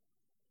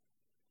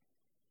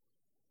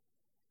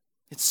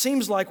 It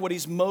seems like what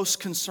he's most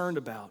concerned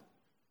about,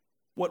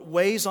 what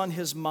weighs on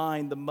his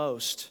mind the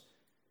most,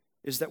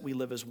 is that we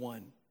live as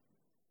one.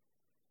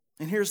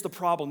 And here's the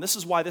problem. This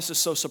is why this is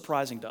so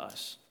surprising to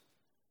us.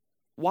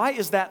 Why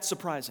is that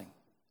surprising?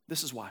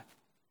 This is why.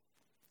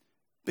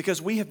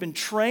 Because we have been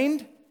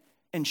trained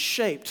and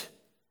shaped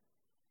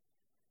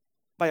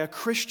by a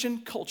Christian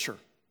culture,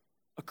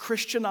 a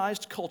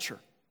Christianized culture,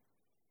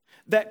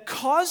 that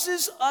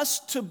causes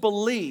us to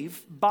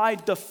believe by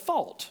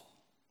default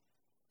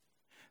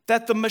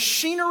that the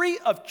machinery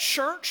of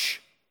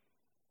church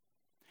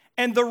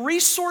and the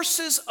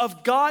resources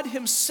of God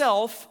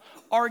himself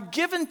are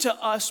given to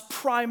us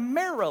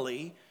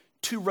primarily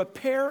to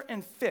repair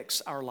and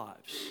fix our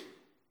lives.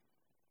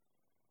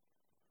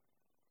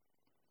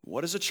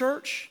 What is a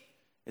church?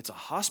 It's a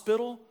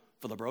hospital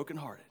for the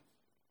brokenhearted.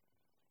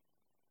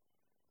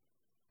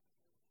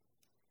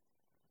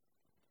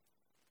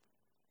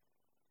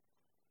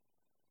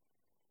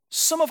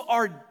 Some of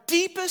our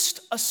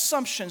deepest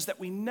assumptions that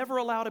we never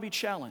allow to be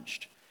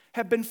challenged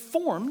have been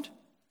formed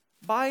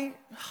by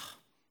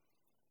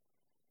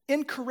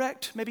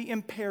incorrect, maybe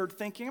impaired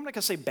thinking. I'm not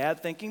going to say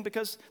bad thinking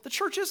because the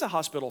church is a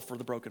hospital for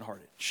the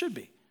brokenhearted. It should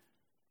be.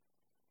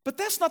 But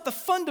that's not the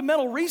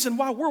fundamental reason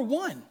why we're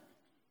one,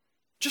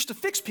 just to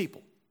fix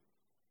people.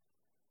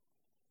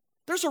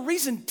 There's a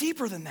reason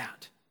deeper than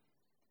that.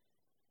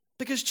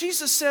 Because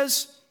Jesus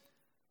says,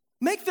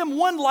 make them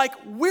one like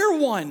we're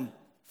one,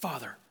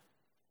 Father.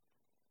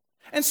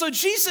 And so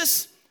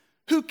Jesus,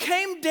 who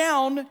came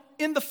down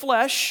in the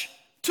flesh,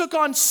 took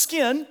on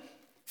skin.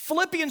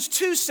 Philippians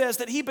 2 says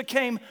that he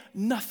became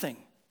nothing.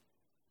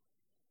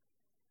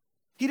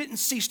 He didn't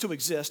cease to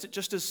exist.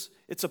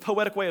 It's a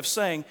poetic way of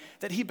saying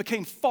that he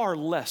became far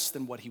less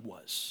than what he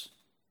was.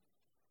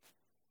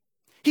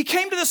 He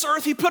came to this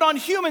earth, he put on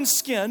human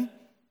skin,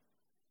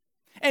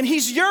 And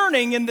he's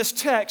yearning in this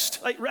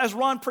text, like as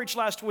Ron preached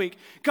last week,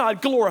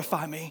 God,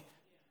 glorify me.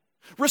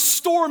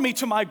 Restore me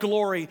to my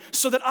glory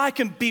so that I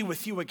can be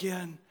with you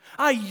again.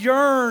 I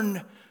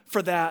yearn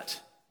for that.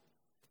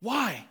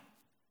 Why?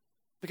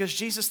 Because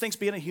Jesus thinks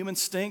being a human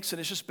stinks and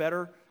it's just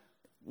better,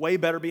 way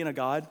better being a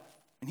God.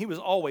 And he was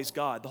always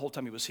God the whole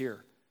time he was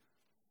here.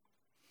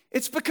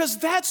 It's because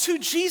that's who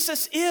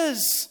Jesus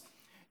is.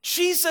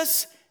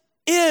 Jesus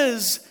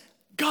is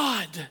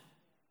God.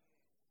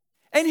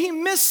 And he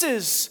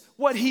misses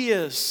what he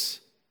is.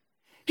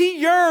 He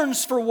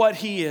yearns for what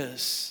he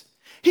is.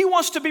 He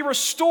wants to be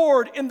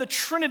restored in the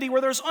Trinity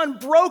where there's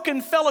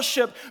unbroken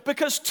fellowship,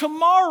 because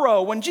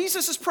tomorrow, when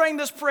Jesus is praying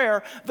this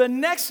prayer, the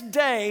next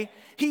day,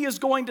 he is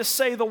going to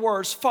say the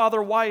words,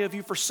 Father, why have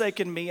you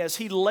forsaken me? As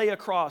he lay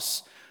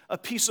across a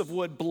piece of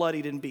wood,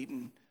 bloodied and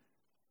beaten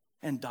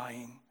and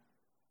dying.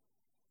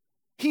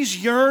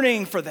 He's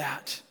yearning for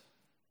that.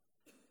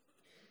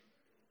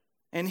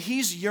 And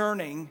he's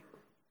yearning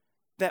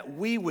that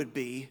we would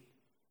be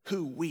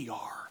who we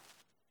are.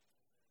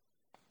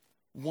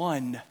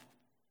 One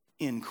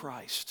in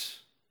Christ.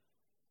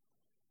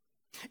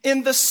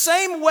 In the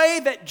same way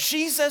that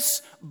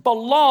Jesus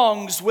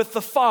belongs with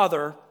the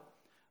Father,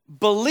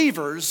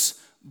 believers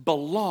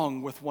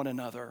belong with one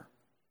another.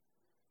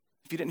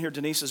 If you didn't hear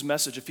Denise's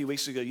message a few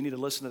weeks ago, you need to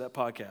listen to that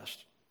podcast.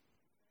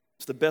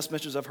 It's the best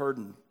message I've heard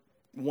in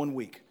 1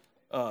 week.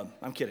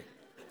 I'm kidding.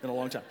 Been a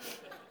long time.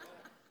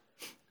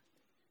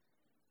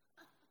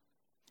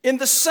 In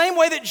the same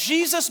way that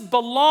Jesus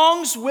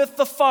belongs with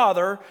the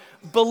Father,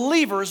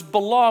 believers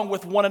belong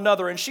with one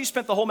another. And she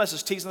spent the whole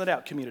message teasing that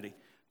out. Community,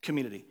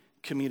 community,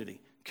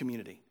 community,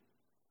 community.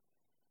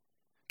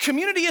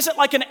 Community isn't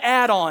like an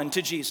add-on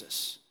to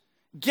Jesus.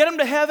 Get them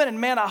to heaven,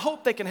 and man, I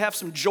hope they can have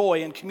some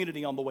joy and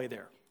community on the way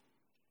there.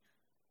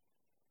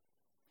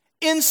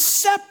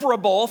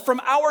 Inseparable from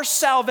our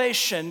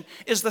salvation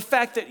is the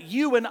fact that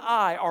you and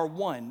I are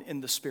one in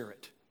the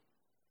Spirit.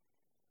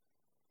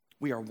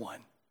 We are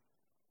one.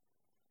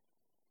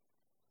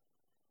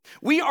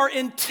 We are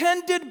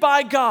intended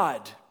by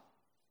God.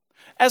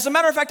 As a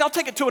matter of fact, I'll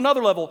take it to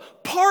another level.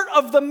 Part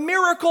of the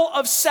miracle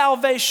of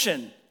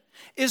salvation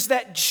is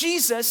that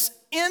Jesus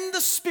in the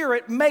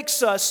Spirit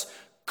makes us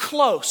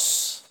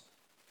close,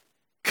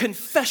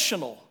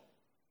 confessional,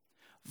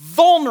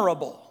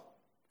 vulnerable,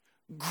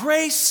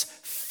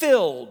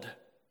 grace-filled,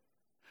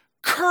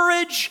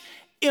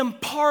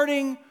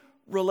 courage-imparting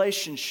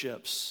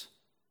relationships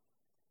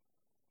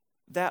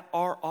that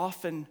are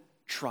often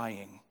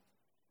trying,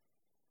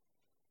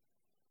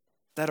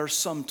 that are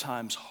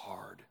sometimes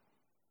hard,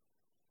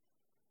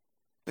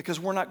 because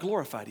we're not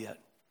glorified yet.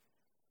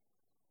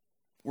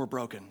 We're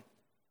broken.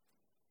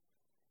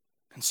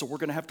 And so we're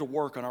going to have to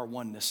work on our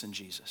oneness in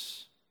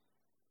Jesus.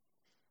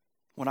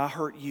 When I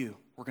hurt you,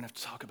 we're going to have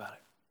to talk about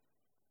it.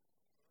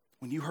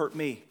 When you hurt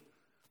me,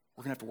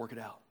 we're going to have to work it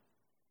out.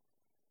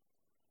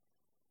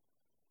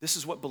 This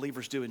is what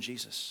believers do in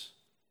Jesus.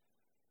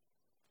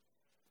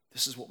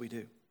 This is what we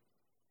do.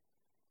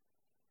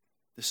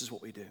 This is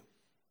what we do.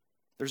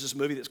 There's this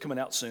movie that's coming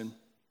out soon.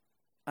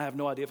 I have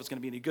no idea if it's going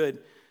to be any good,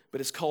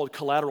 but it's called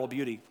Collateral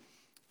Beauty,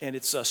 and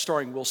it's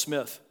starring Will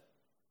Smith.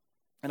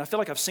 And I feel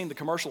like I've seen the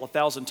commercial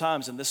 1,000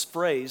 times, and this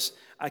phrase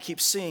I keep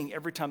seeing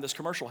every time this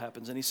commercial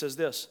happens. And he says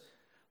this: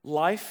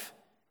 life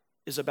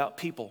is about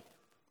people.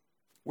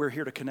 We're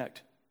here to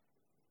connect.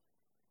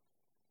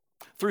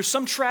 Through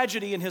some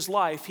tragedy in his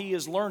life, he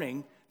is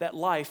learning that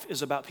life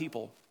is about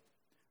people.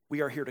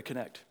 We are here to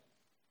connect.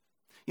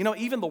 You know,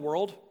 even the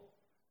world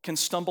can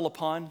stumble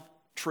upon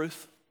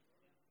truth.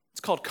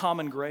 It's called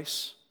common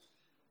grace.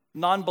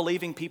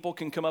 Non-believing people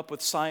can come up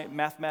with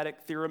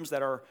mathematic theorems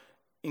that are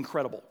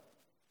incredible.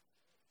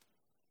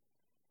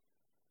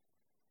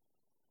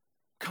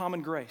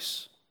 Common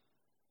grace.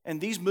 And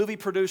these movie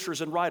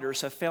producers and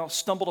writers have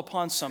stumbled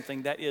upon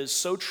something that is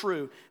so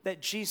true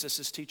that Jesus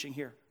is teaching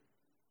here.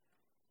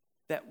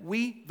 That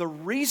the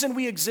reason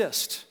we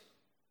exist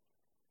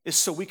is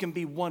so we can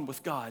be one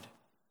with God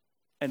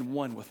and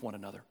one with one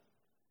another.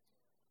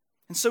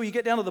 And so you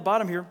get down to the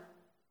bottom here,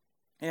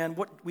 and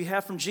what we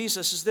have from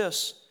Jesus is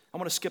this. I'm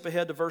going to skip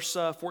ahead to verse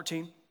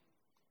 14.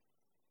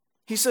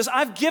 He says,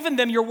 I've given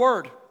them your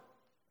word.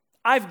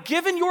 I've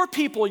given your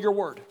people your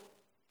word.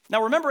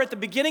 Now remember, at the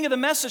beginning of the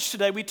message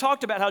today, we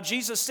talked about how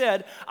Jesus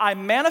said, I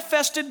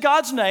manifested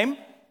God's name,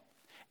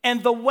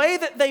 and the way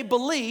that they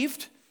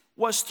believed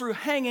was through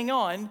hanging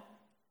on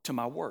to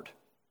my word.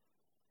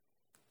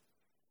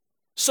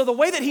 So the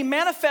way that he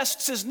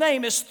manifests his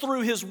name is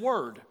through his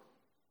word.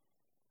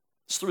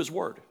 It's through his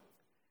word.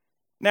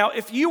 Now,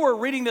 if you were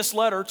reading this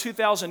letter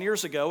 2,000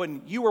 years ago,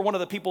 and you were one of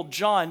the people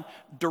John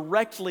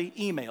directly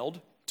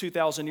emailed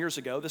 2,000 years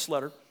ago, this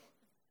letter,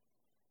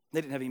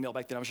 they didn't have email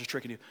back then, I was just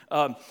tricking you.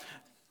 I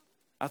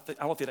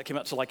don't think that came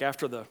out until like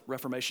after the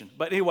Reformation.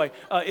 But anyway,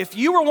 if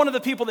you were one of the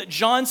people that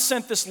John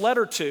sent this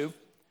letter to,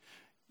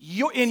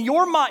 in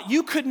your mind,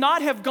 you could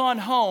not have gone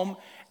home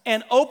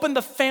and opened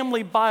the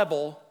family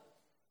Bible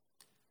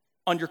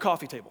on your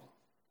coffee table.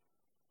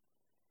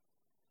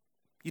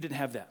 You didn't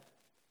have that.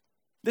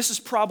 This is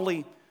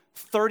probably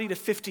 30 to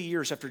 50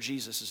 years after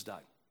Jesus has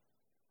died.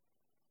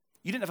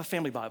 You didn't have a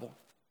family Bible.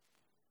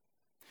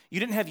 You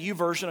didn't have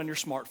YouVersion on your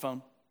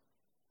smartphone.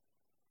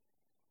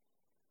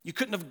 You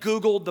couldn't have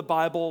Googled the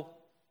Bible.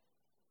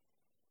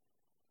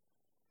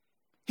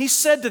 He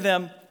said to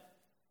them,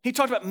 he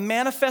talked about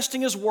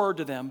manifesting his word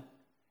to them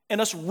and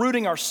us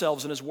rooting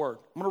ourselves in his word.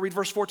 I'm going to read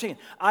verse 14.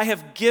 I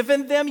have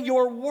given them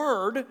your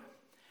word,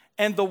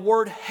 and the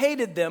word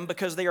hated them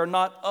because they are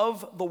not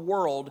of the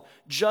world,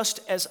 just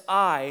as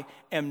I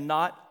am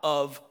not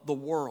of the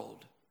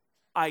world.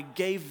 I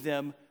gave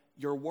them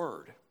your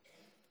word.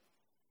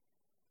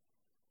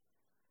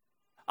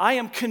 I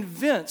am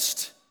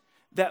convinced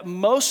that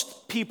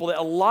most people, that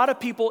a lot of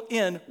people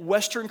in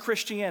Western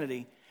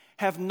Christianity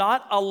have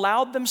not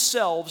allowed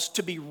themselves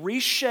to be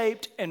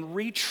reshaped and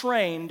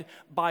retrained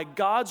by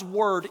God's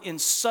word in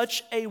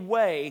such a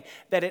way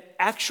that it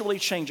actually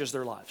changes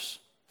their lives.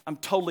 I'm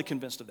totally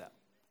convinced of that.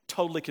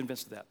 Totally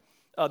convinced of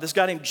that. This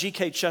guy named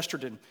G.K.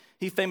 Chesterton,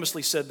 he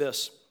famously said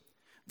this: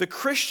 the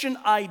Christian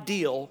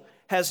ideal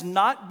has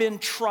not been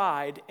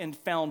tried and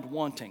found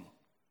wanting.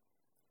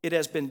 It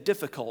has been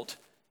difficult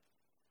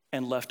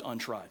and left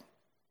untried.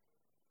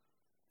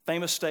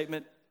 Famous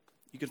statement.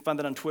 You can find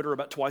that on Twitter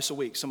about twice a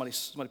week. Somebody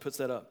puts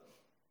that up.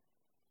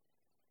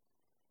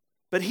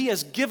 But he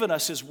has given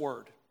us his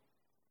word.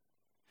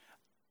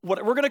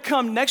 What we're going to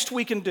come next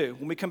week and do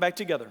when we come back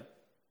together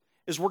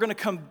is we're going to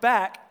come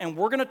back and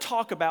we're going to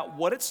talk about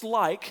what it's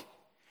like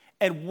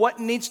and what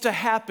needs to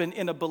happen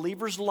in a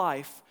believer's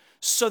life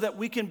so that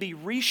we can be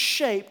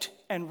reshaped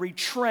and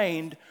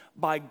retrained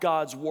by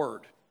God's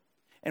word.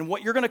 And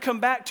what you're going to come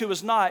back to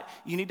is not,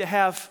 you need to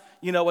have,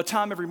 a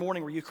time every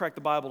morning where you crack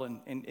the Bible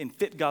and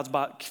fit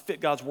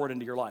God's word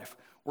into your life.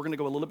 We're going to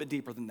go a little bit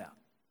deeper than that.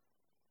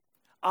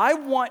 I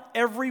want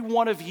every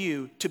one of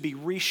you to be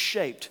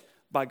reshaped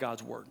by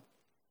God's word.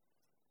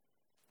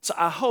 So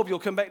I hope you'll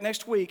come back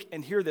next week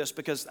and hear this,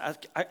 because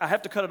I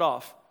have to cut it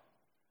off.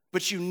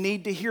 But you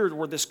need to hear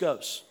where this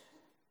goes.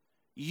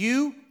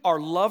 You are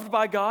loved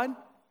by God.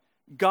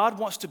 God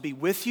wants to be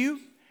with you,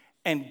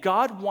 and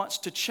God wants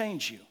to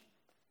change you.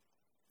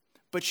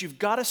 But you've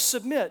got to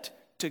submit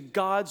to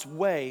God's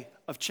way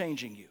of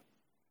changing you.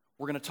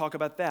 We're going to talk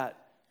about that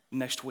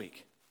next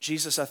week.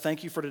 Jesus, I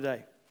thank you for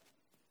today.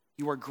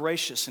 You are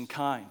gracious and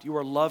kind. You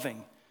are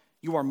loving.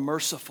 You are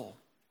merciful.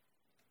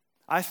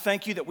 I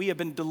thank you that we have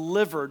been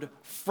delivered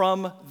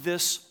from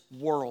this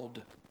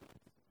world.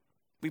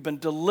 We've been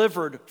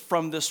delivered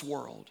from this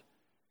world.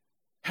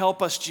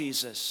 Help us,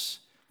 Jesus,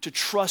 to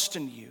trust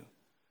in you,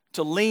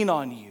 to lean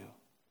on you,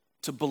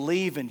 to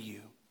believe in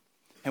you.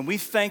 And we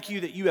thank you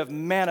that you have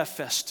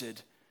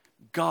manifested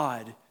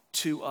God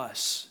to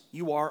us.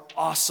 You are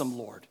awesome,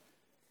 Lord.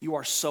 You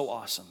are so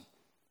awesome.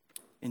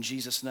 In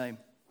Jesus' name,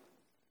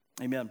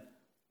 amen.